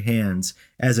in good hands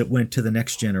as it went to the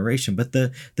next generation. But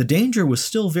the danger was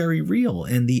still very real,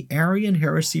 and the Arian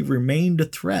heresy remained a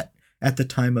threat at the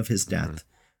time of his death.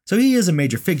 So he is a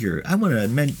major figure. I want to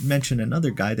mention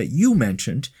another guy that you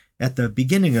mentioned, at the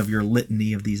beginning of your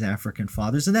litany of these African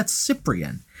fathers, and that's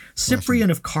Cyprian.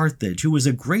 Cyprian of Carthage, who was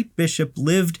a great bishop,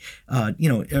 lived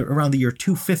around the year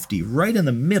 250, right in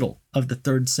the middle of the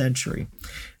 3rd century.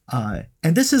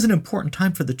 And this is an important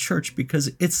time for the church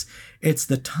because it's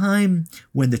the time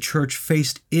when the church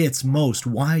faced its most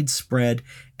widespread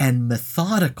and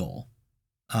methodical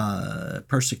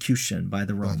persecution by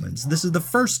the Romans. This is the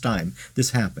first time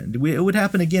this happened. It would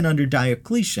happen again under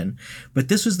Diocletian, but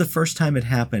this was the first time it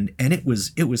happened, and it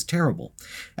was terrible.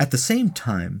 At the same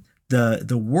time,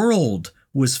 the world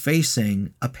was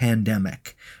facing a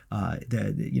pandemic.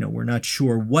 We're not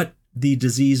sure what the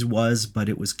disease was, but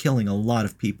it was killing a lot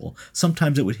of people.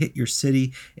 Sometimes it would hit your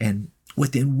city, and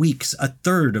within weeks, a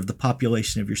third of the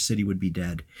population of your city would be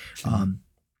dead. And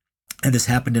this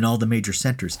happened in all the major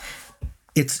centers.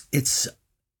 It's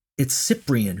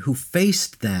Cyprian who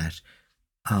faced that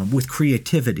with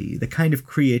creativity, the kind of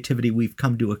creativity we've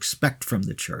come to expect from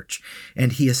the church.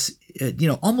 And he is,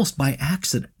 almost by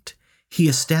accident, he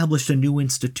established a new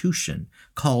institution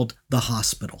called the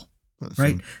hospital,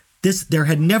 right? There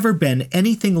had never been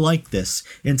anything like this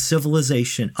in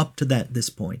civilization up to this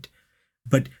point.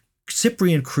 But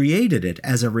Cyprian created it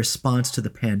as a response to the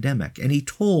pandemic. And he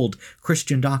told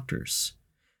Christian doctors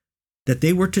that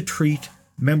they were to treat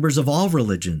members of all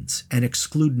religions and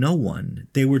exclude no one.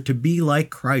 They were to be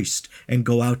like Christ and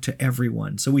go out to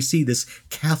everyone. So we see this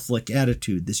Catholic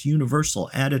attitude, this universal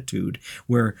attitude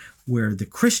where the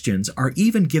Christians are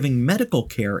even giving medical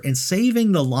care and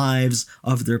saving the lives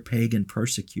of their pagan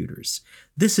persecutors.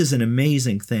 This is an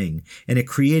amazing thing, and it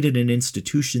created an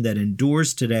institution that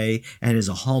endures today and is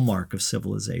a hallmark of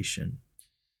civilization.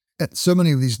 So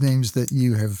many of these names that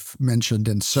you have mentioned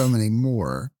and so many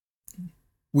more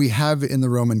we have in the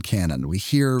Roman canon. We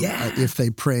hear if they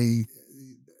pray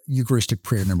Eucharistic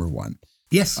prayer number 1.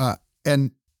 Yes.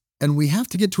 And we have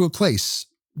to get to a place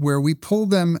where we pull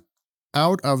them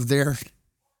out of their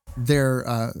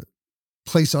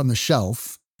place on the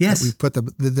shelf. Yes. We put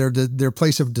their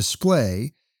place of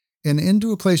display and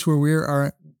into a place where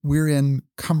we're in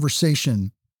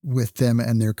conversation with them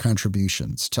and their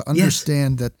contributions to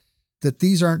understand that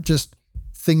these aren't just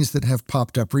things that have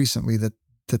popped up recently, that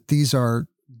these are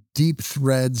deep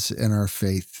threads in our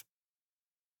faith,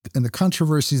 and the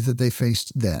controversies that they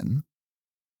faced then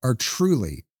are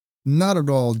truly not at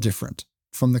all different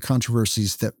from the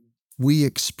controversies that we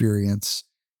experience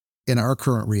in our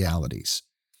current realities.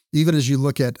 Even as you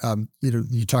look at,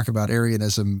 you talk about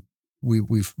Arianism,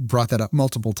 we've brought that up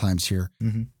multiple times here.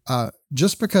 Mm-hmm.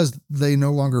 Just because they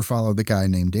no longer follow the guy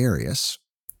named Arius,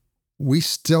 we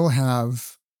still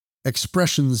have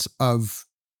expressions of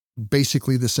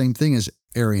basically the same thing as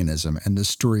Arianism and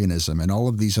Nestorianism and all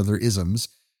of these other isms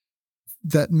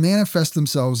that manifest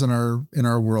themselves in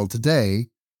our world today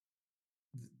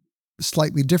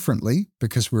slightly differently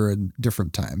because we're in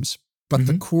different times. But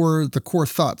the core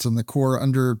thoughts and the core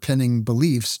underpinning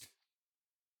beliefs,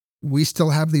 we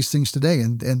still have these things today,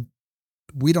 and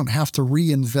we don't have to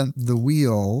reinvent the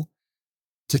wheel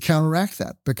to counteract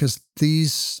that, because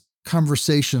these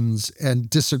conversations and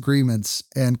disagreements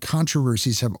and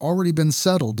controversies have already been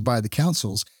settled by the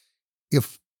councils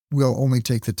if we'll only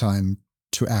take the time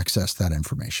to access that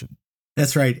information.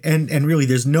 That's right. And really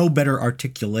there's no better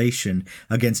articulation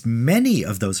against many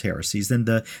of those heresies than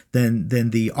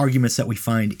the arguments that we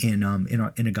find in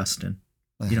Augustine.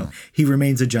 He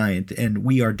remains a giant and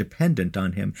we are dependent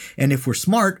on him. And if we're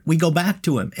smart, we go back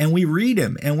to him and we read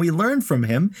him and we learn from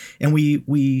him, and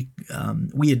we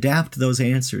adapt those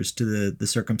answers to the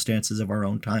circumstances of our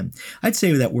own time. I'd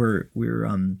say that we're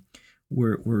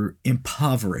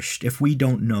impoverished if we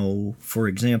don't know, for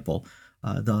example,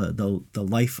 the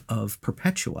life of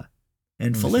Perpetua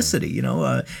and Felicity,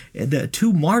 the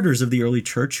two martyrs of the early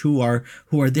church who are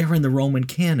there in the Roman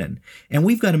canon. And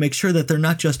we've got to make sure that they're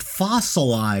not just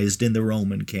fossilized in the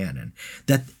Roman canon,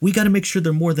 that we got to make sure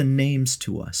they're more than names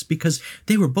to us, because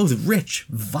they were both rich,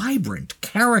 vibrant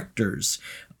characters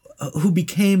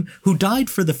who died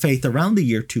for the faith around the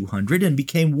year 200 and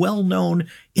became well known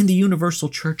in the universal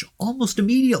church almost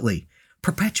immediately.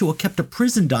 Perpetua kept a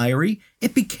prison diary.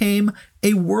 It became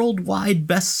a worldwide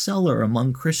bestseller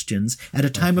among Christians at a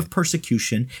time of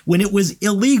persecution when it was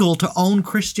illegal to own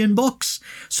Christian books.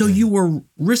 So you were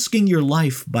risking your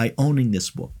life by owning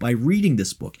this book, by reading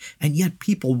this book, and yet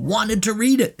people wanted to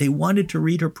read it. They wanted to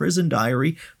read her prison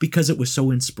diary because it was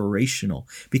so inspirational,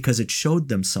 because it showed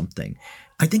them something.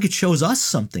 I think it shows us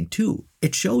something too.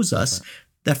 It shows us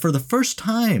that for the first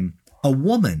time, a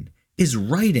woman is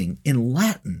writing in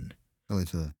Latin.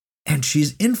 And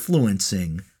she's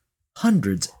influencing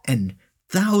hundreds and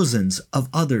thousands of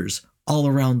others all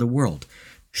around the world.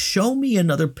 show me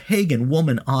another pagan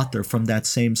woman author from that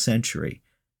same century,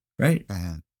 right?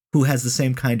 Who has the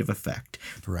same kind of effect.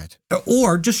 Right.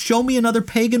 Or just show me another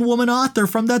pagan woman author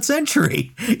from that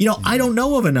century. I don't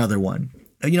know of another one.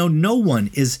 No one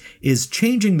is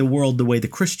changing the world the way the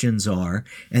Christians are,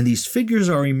 and these figures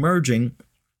are emerging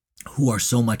who are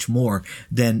so much more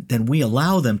than we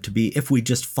allow them to be if we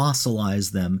just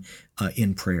fossilize them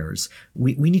in prayers.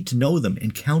 We need to know them,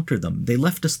 encounter them. They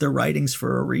left us their writings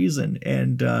for a reason,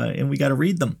 and we got to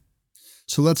read them.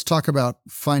 So let's talk about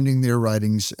finding their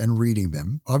writings and reading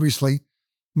them. Obviously,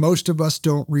 most of us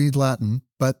don't read Latin,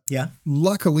 but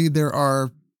luckily there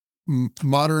are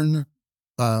modern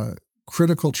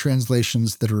critical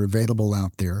translations that are available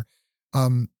out there. I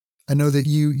know that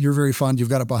you're very fond, you've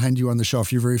got it behind you on the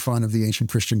shelf, you're very fond of the Ancient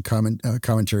Christian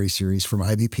Commentary series from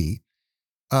IVP.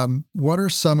 What are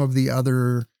some of the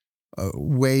other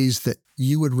ways that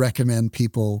you would recommend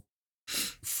people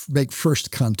make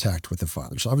first contact with the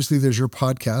Fathers? Obviously, there's your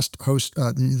podcast host,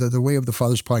 the Way of the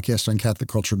Fathers podcast on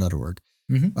CatholicCulture.org.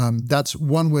 Mm-hmm. That's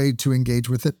one way to engage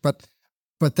with it, but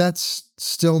that's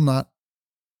still not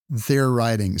their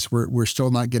writings. We're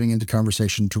still not getting into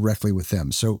conversation directly with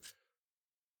them. So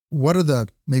what are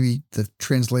maybe the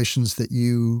translations that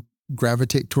you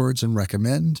gravitate towards and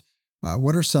recommend?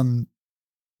 What are some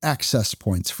access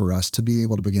points for us to be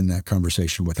able to begin that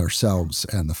conversation with ourselves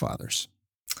and the Fathers?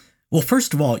 Well,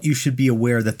 first of all, you should be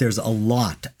aware that there's a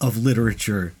lot of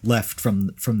literature left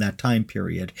from that time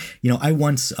period. I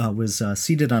once was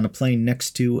seated on a plane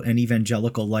next to an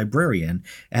evangelical librarian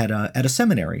at a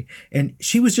seminary, and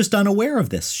she was just unaware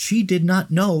of this. She did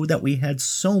not know that we had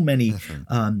so many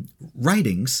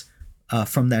writings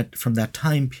from that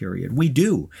time period. We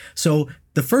do. So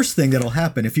the first thing that'll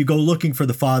happen if you go looking for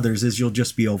the Fathers is you'll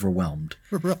just be overwhelmed.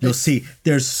 Right. You'll see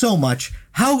there's so much.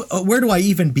 Where do I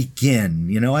even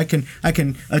begin? I can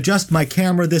adjust my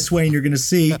camera this way, and you're going to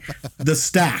see the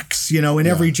stacks, in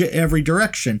every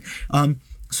direction.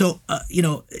 So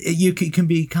you can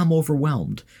become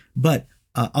overwhelmed. But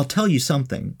I'll tell you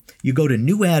something. You go to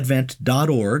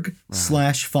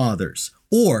newadvent.org/fathers,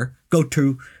 or go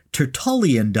to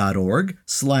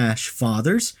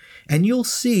tertullian.org/fathers, and you'll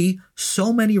see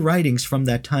so many writings from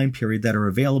that time period that are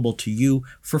available to you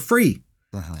for free.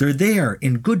 They're there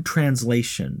in good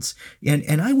translations.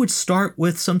 And I would start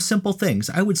with some simple things.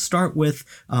 I would start with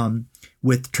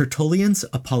Tertullian's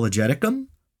Apologeticum.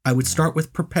 I would start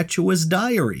with Perpetua's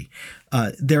Diary.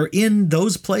 They're in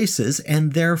those places,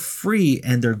 and they're free,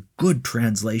 and they're good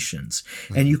translations.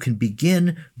 And you can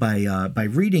begin by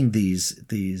reading these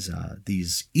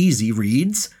easy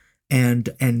reads and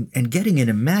getting an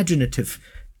imaginative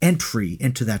entry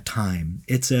into that time.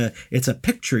 It's a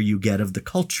picture you get of the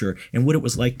culture and what it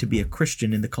was like to be a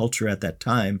Christian in the culture at that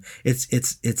time.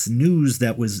 It's news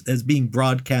that was being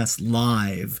broadcast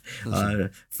live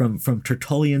from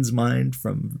Tertullian's mind,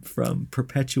 from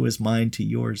Perpetua's mind to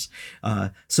yours.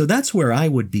 So that's where I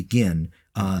would begin.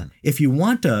 If you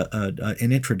want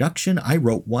an introduction, I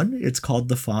wrote one. It's called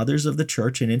The Fathers of the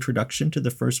Church, an Introduction to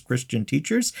the First Christian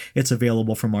Teachers. It's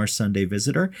available from our Sunday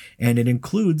Visitor, and it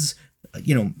includes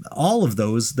all of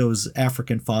those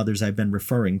African fathers I've been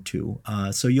referring to.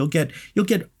 So you'll get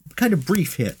kind of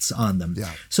brief hits on them.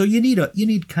 Yeah. So you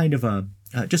need kind of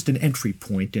just an entry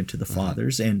point into the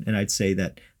fathers, and I'd say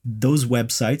that those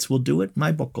websites will do it.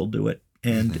 My book will do it,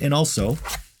 and also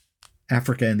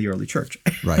Africa and the Early Church.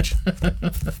 Right.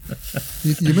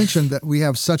 You mentioned that we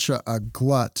have such a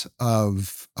glut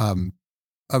of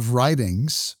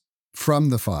writings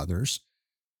from the Fathers.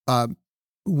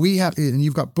 We have, and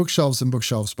you've got bookshelves and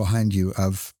bookshelves behind you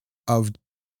of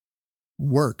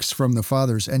works from the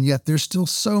Fathers, and yet there's still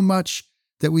so much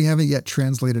that we haven't yet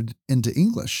translated into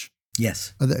English.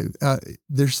 Yes.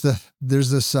 There's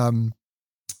this I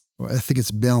think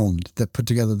it's Milne that put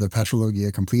together the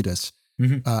Patrologia Completus.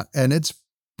 And it's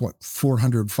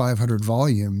 400, 500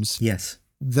 volumes. Yes.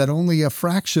 That only a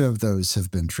fraction of those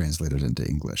have been translated into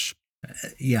English.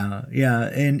 Yeah.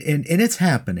 And it's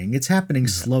happening. It's happening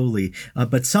slowly.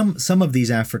 But some of these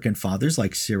African fathers,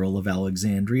 like Cyril of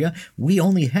Alexandria, we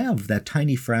only have that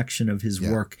tiny fraction of his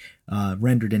work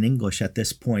rendered in English at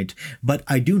this point. But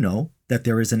I do know that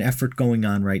there is an effort going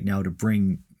on right now to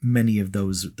bring many of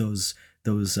those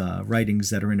writings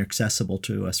that are inaccessible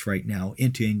to us right now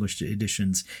into English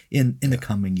editions in the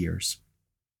coming years.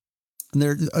 And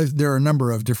there are a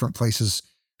number of different places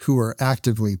who are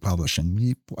actively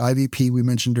publishing. IVP, we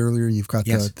mentioned earlier, you've got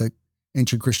the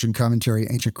Ancient Christian Commentary,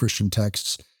 Ancient Christian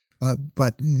Texts,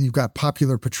 but you've got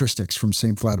Popular Patristics from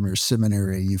St. Vladimir's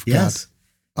Seminary. You've got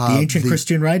The Ancient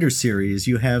Christian Writers series.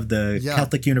 You have the Yeah.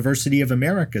 Catholic University of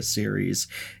America series,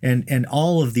 and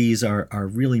all of these are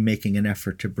really making an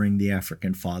effort to bring the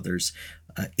African fathers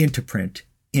into print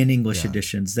in English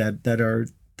editions that are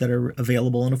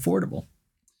available and affordable.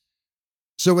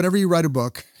 So whenever you write a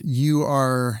book, you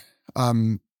are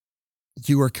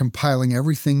compiling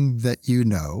everything that you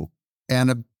know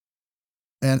and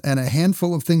a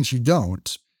handful of things you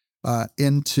don't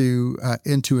into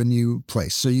a new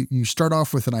place. So you start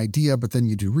off with an idea, but then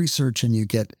you do research and you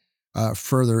get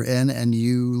further in, and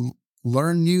you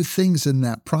learn new things in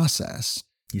that process.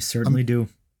 You certainly do.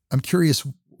 I'm curious,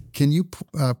 can you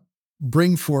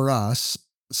bring for us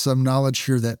some knowledge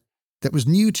here that was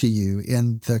new to you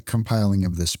in the compiling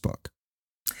of this book?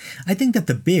 I think that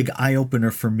the big eye-opener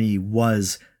for me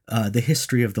was the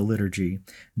history of the liturgy,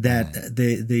 that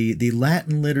the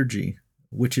Latin liturgy,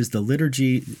 which is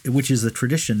the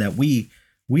tradition that we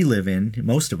live in,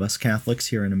 most of us Catholics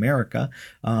here in America,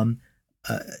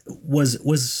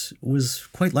 was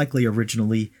quite likely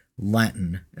originally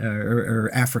Latin or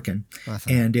African,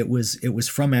 and it was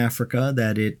from Africa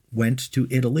that it went to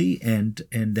Italy and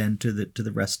then to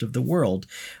the rest of the world.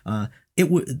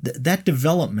 That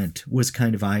development was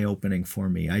kind of eye-opening for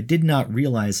me. I did not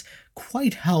realize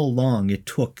quite how long it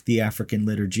took the African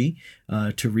liturgy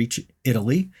to reach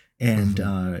Italy and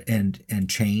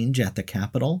change at the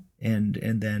capital and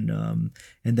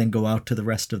then go out to the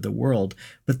rest of the world.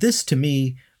 But this, to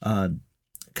me,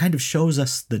 kind of shows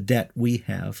us the debt we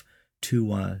have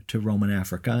to Roman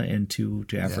Africa and to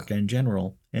Africa in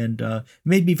general, and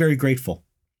made me very grateful.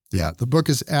 Yeah, the book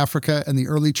is Africa and the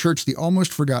Early Church, The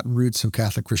Almost Forgotten Roots of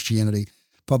Catholic Christianity,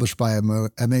 published by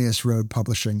Emmaus Road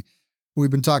Publishing. We've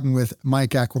been talking with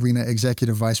Mike Aquilina,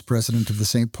 Executive Vice President of the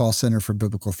St. Paul Center for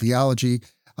Biblical Theology,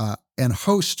 and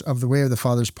host of the Way of the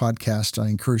Fathers podcast. I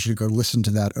encourage you to go listen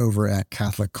to that over at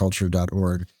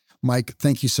catholicculture.org. Mike,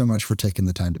 thank you so much for taking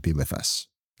the time to be with us.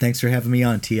 Thanks for having me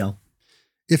on, TL.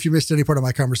 If you missed any part of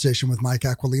my conversation with Mike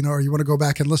Aquilina, or you want to go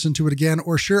back and listen to it again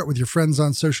or share it with your friends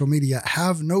on social media,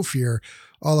 have no fear.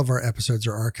 All of our episodes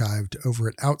are archived over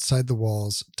at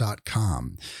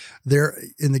outsidethewalls.com. There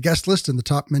in the guest list in the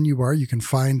top menu bar, you can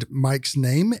find Mike's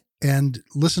name and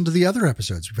listen to the other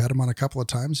episodes. We've had him on a couple of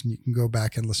times, and you can go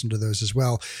back and listen to those as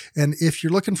well. And if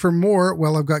you're looking for more,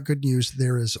 well, I've got good news.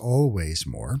 There is always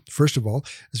more. First of all,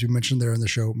 as we mentioned there in the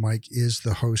show, Mike is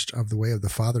the host of The Way of the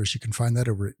Fathers. You can find that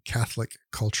over at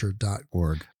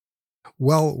catholicculture.org.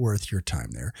 Well worth your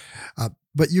time there.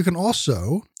 But you can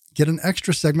also get an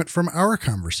extra segment from our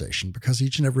conversation, because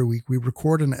each and every week we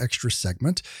record an extra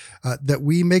segment that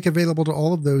we make available to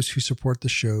all of those who support the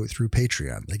show through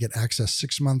Patreon. They get access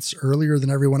 6 months earlier than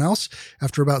everyone else.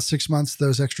 After about 6 months,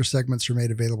 those extra segments are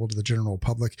made available to the general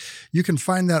public. You can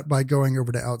find that by going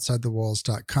over to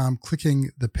outsidethewalls.com,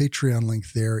 clicking the Patreon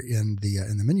link there in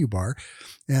the menu bar,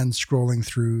 and scrolling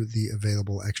through the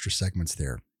available extra segments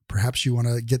there. Perhaps you want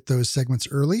to get those segments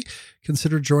early.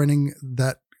 Consider joining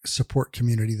that support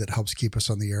community that helps keep us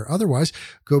on the air. Otherwise,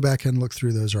 go back and look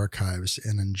through those archives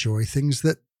and enjoy things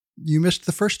that you missed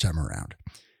the first time around.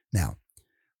 Now,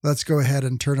 let's go ahead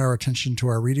and turn our attention to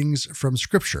our readings from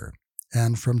Scripture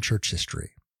and from church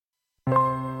history.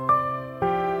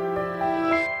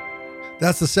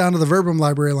 That's the sound of the Verbum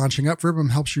library launching up. Verbum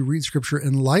helps you read Scripture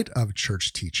in light of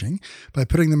church teaching by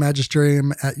putting the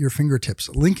magisterium at your fingertips,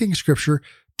 linking Scripture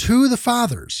to the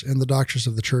Fathers and the Doctrines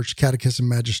of the Church, Catechism,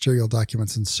 magisterial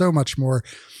documents, and so much more.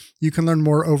 You can learn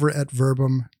more over at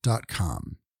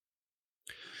verbum.com.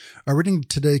 Our reading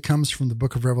today comes from the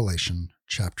book of Revelation,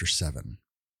 chapter 7.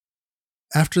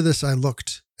 After this I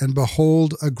looked, and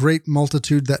behold, a great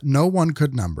multitude that no one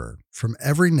could number, from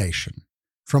every nation,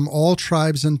 from all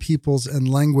tribes and peoples and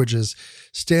languages,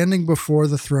 standing before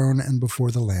the throne and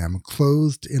before the Lamb,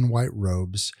 clothed in white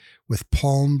robes, with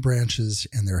palm branches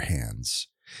in their hands,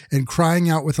 and crying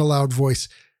out with a loud voice,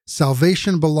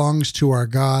 "Salvation belongs to our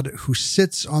God who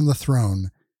sits on the throne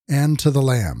and to the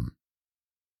Lamb."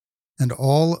 And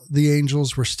all the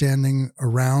angels were standing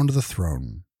around the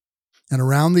throne and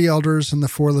around the elders and the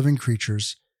four living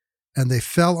creatures, and they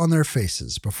fell on their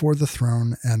faces before the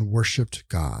throne and worshipped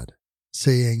God,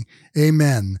 saying,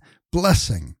 "Amen,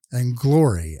 blessing and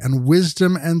glory and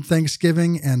wisdom and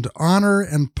thanksgiving and honor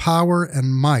and power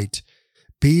and might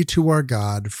be to our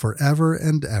God forever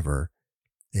and ever.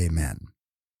 Amen."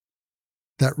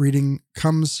 That reading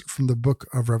comes from the book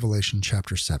of Revelation,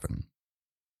 chapter 7.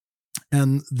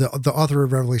 And the author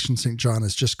of Revelation, St. John,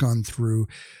 has just gone through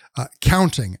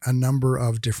counting a number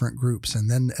of different groups. And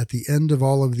then at the end of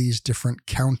all of these different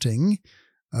counting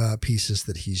pieces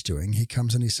that he's doing, he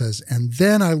comes and he says, "And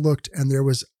then I looked, and there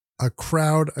was a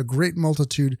crowd, a great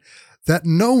multitude, that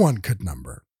no one could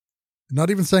number. Not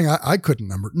even saying I couldn't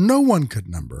number. No one could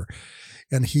number.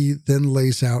 And he then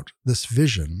lays out this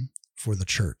vision for the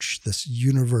church, this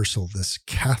universal, this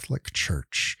Catholic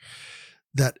church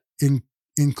that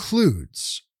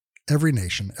includes every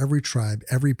nation, every tribe,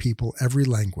 every people, every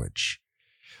language.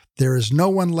 There is no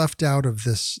one left out of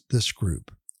this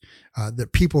group.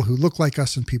 That people who look like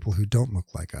us and people who don't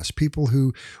look like us, people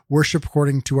who worship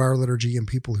according to our liturgy and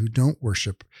people who don't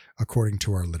worship according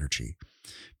to our liturgy,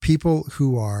 people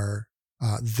who are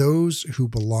those who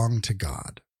belong to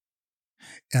God.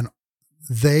 And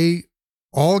they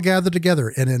all gather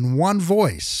together and in one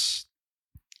voice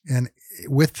and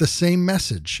with the same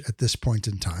message at this point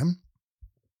in time,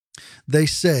 they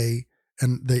say,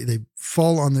 and they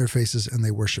fall on their faces and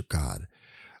they worship God.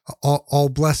 All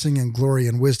blessing and glory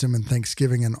and wisdom and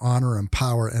thanksgiving and honor and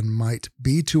power and might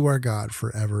be to our God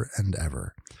forever and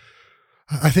ever.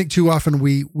 I think too often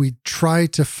we try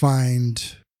to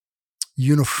find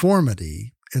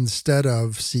uniformity instead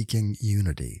of seeking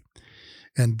unity.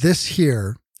 And this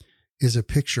here is a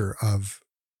picture of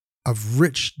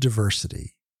rich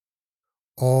diversity,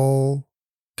 all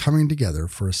coming together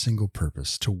for a single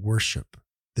purpose, to worship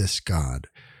this God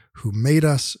who made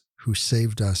us, who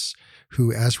saved us,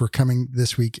 who, as we're coming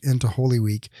this week into Holy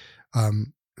Week,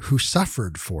 who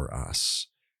suffered for us,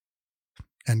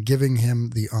 and giving him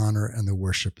the honor and the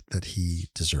worship that he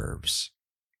deserves.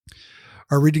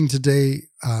 Our reading today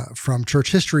from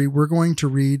church history, we're going to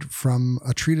read from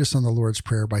a treatise on the Lord's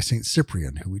Prayer by St.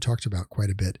 Cyprian, who we talked about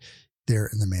quite a bit there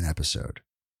in the main episode.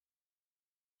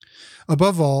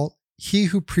 Above all, he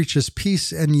who preaches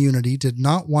peace and unity did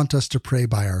not want us to pray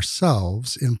by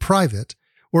ourselves in private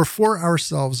or for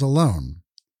ourselves alone.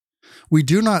 We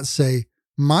do not say,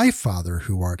 "My Father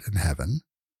who art in heaven,"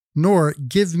 nor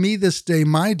 "Give me this day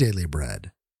my daily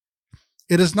bread."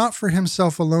 It is not for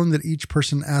himself alone that each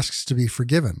person asks to be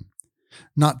forgiven,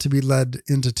 not to be led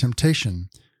into temptation,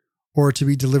 or to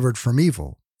be delivered from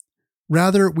evil.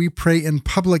 Rather, we pray in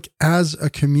public as a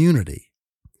community,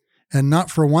 and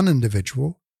not for one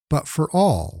individual, but for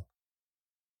all.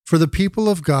 For the people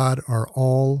of God are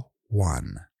all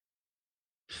one.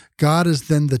 God is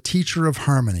then the teacher of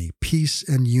harmony, peace,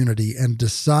 and unity, and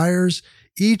desires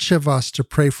each of us to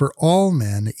pray for all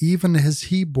men, even as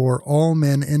he bore all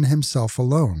men in himself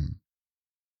alone.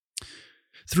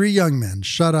 3 young men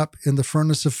shut up in the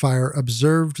furnace of fire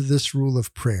observed this rule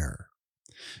of prayer.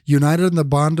 United in the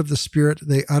bond of the Spirit,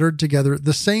 they uttered together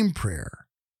the same prayer.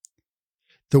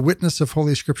 The witness of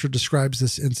Holy Scripture describes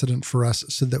this incident for us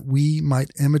so that we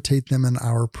might imitate them in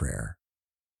our prayer.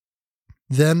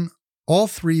 Then all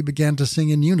 3 began to sing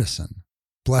in unison,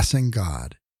 blessing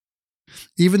God.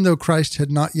 Even though Christ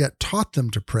had not yet taught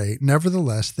them to pray,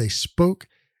 nevertheless they spoke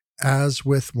as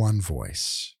with one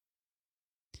voice.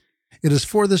 It is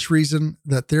for this reason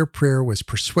that their prayer was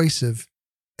persuasive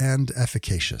and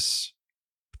efficacious.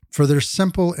 For their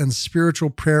simple and spiritual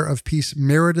prayer of peace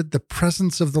merited the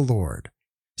presence of the Lord.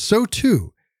 So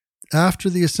too, after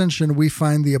the ascension, we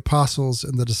find the apostles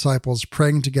and the disciples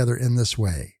praying together in this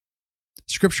way.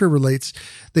 Scripture relates,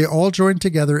 they all joined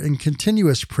together in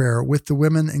continuous prayer with the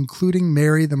women, including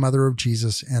Mary, the mother of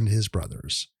Jesus, and his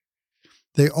brothers.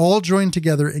 They all joined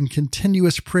together in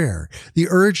continuous prayer. The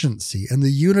urgency and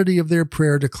the unity of their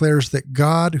prayer declares that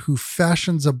God, who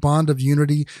fashions a bond of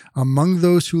unity among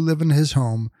those who live in his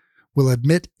home, will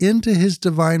admit into his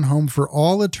divine home for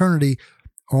all eternity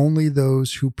only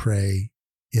those who pray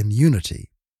in unity.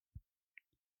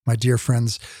 My dear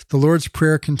friends, the Lord's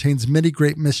Prayer contains many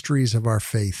great mysteries of our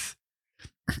faith.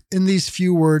 In these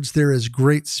few words, there is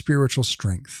great spiritual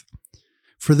strength.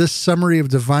 For this summary of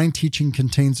divine teaching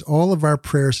contains all of our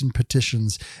prayers and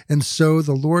petitions, and so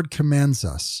the Lord commands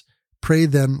us, pray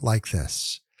then like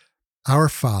this: Our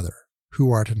Father,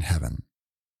 who art in heaven.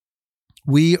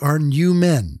 We are new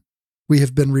men. We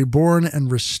have been reborn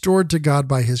and restored to God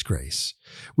by his grace.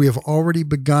 We have already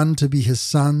begun to be his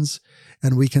sons,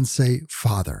 and we can say,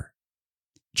 Father.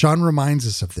 John reminds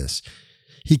us of this.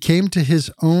 He came to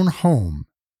his own home,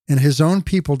 and his own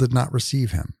people did not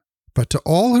receive him. But to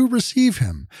all who receive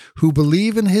him, who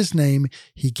believe in his name,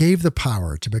 he gave the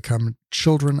power to become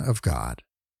children of God.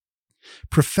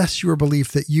 Profess your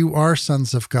belief that you are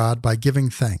sons of God by giving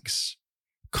thanks.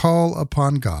 Call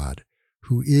upon God,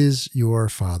 who is your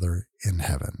Father in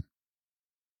heaven.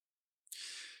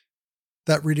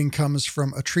 That reading comes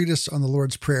from a treatise on the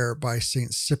Lord's Prayer by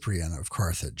St. Cyprian of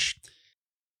Carthage.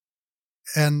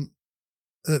 And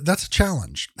that's a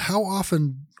challenge. How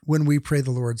often when we pray the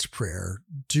Lord's Prayer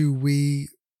do we,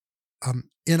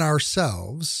 in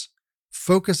ourselves,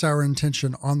 focus our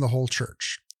intention on the whole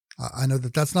church? I know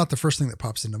that that's not the first thing that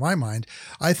pops into my mind.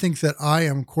 I think that I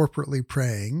am corporately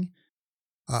praying.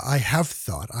 I have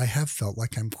felt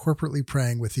like I'm corporately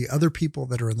praying with the other people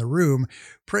that are in the room,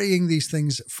 praying these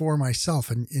things for myself.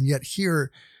 And yet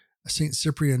here, St.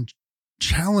 Cyprian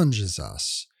challenges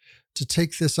us to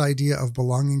take this idea of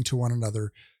belonging to one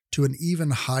another to an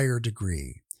even higher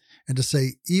degree. And to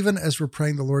say, even as we're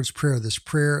praying the Lord's Prayer, this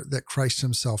prayer that Christ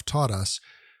himself taught us,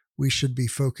 we should be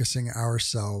focusing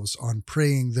ourselves on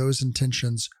praying those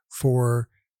intentions for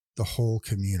the whole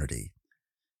community.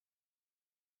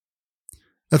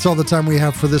 That's all the time we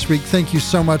have for this week. Thank you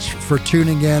so much for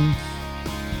tuning in.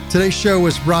 Today's show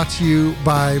was brought to you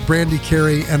by Brandy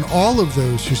Carey and all of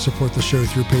those who support the show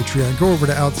through Patreon. Go over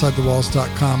to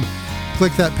OutsideTheWalls.com,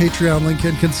 click that Patreon link,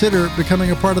 and consider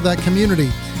becoming a part of that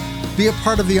community. Be a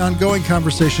part of the ongoing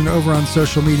conversation over on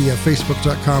social media,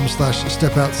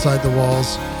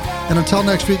 Facebook.com/StepOutsideTheWalls. And until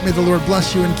next week, may the Lord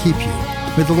bless you and keep you.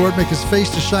 May the Lord make his face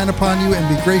to shine upon you and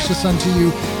be gracious unto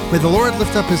you. May the Lord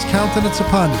lift up his countenance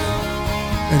upon you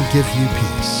and give you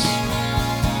peace.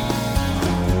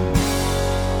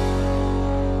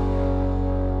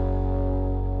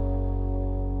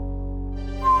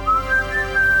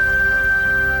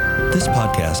 This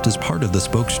podcast is part of the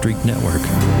Spoke Street Network.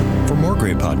 For more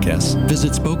great podcasts,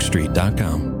 visit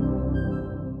spokestreet.com.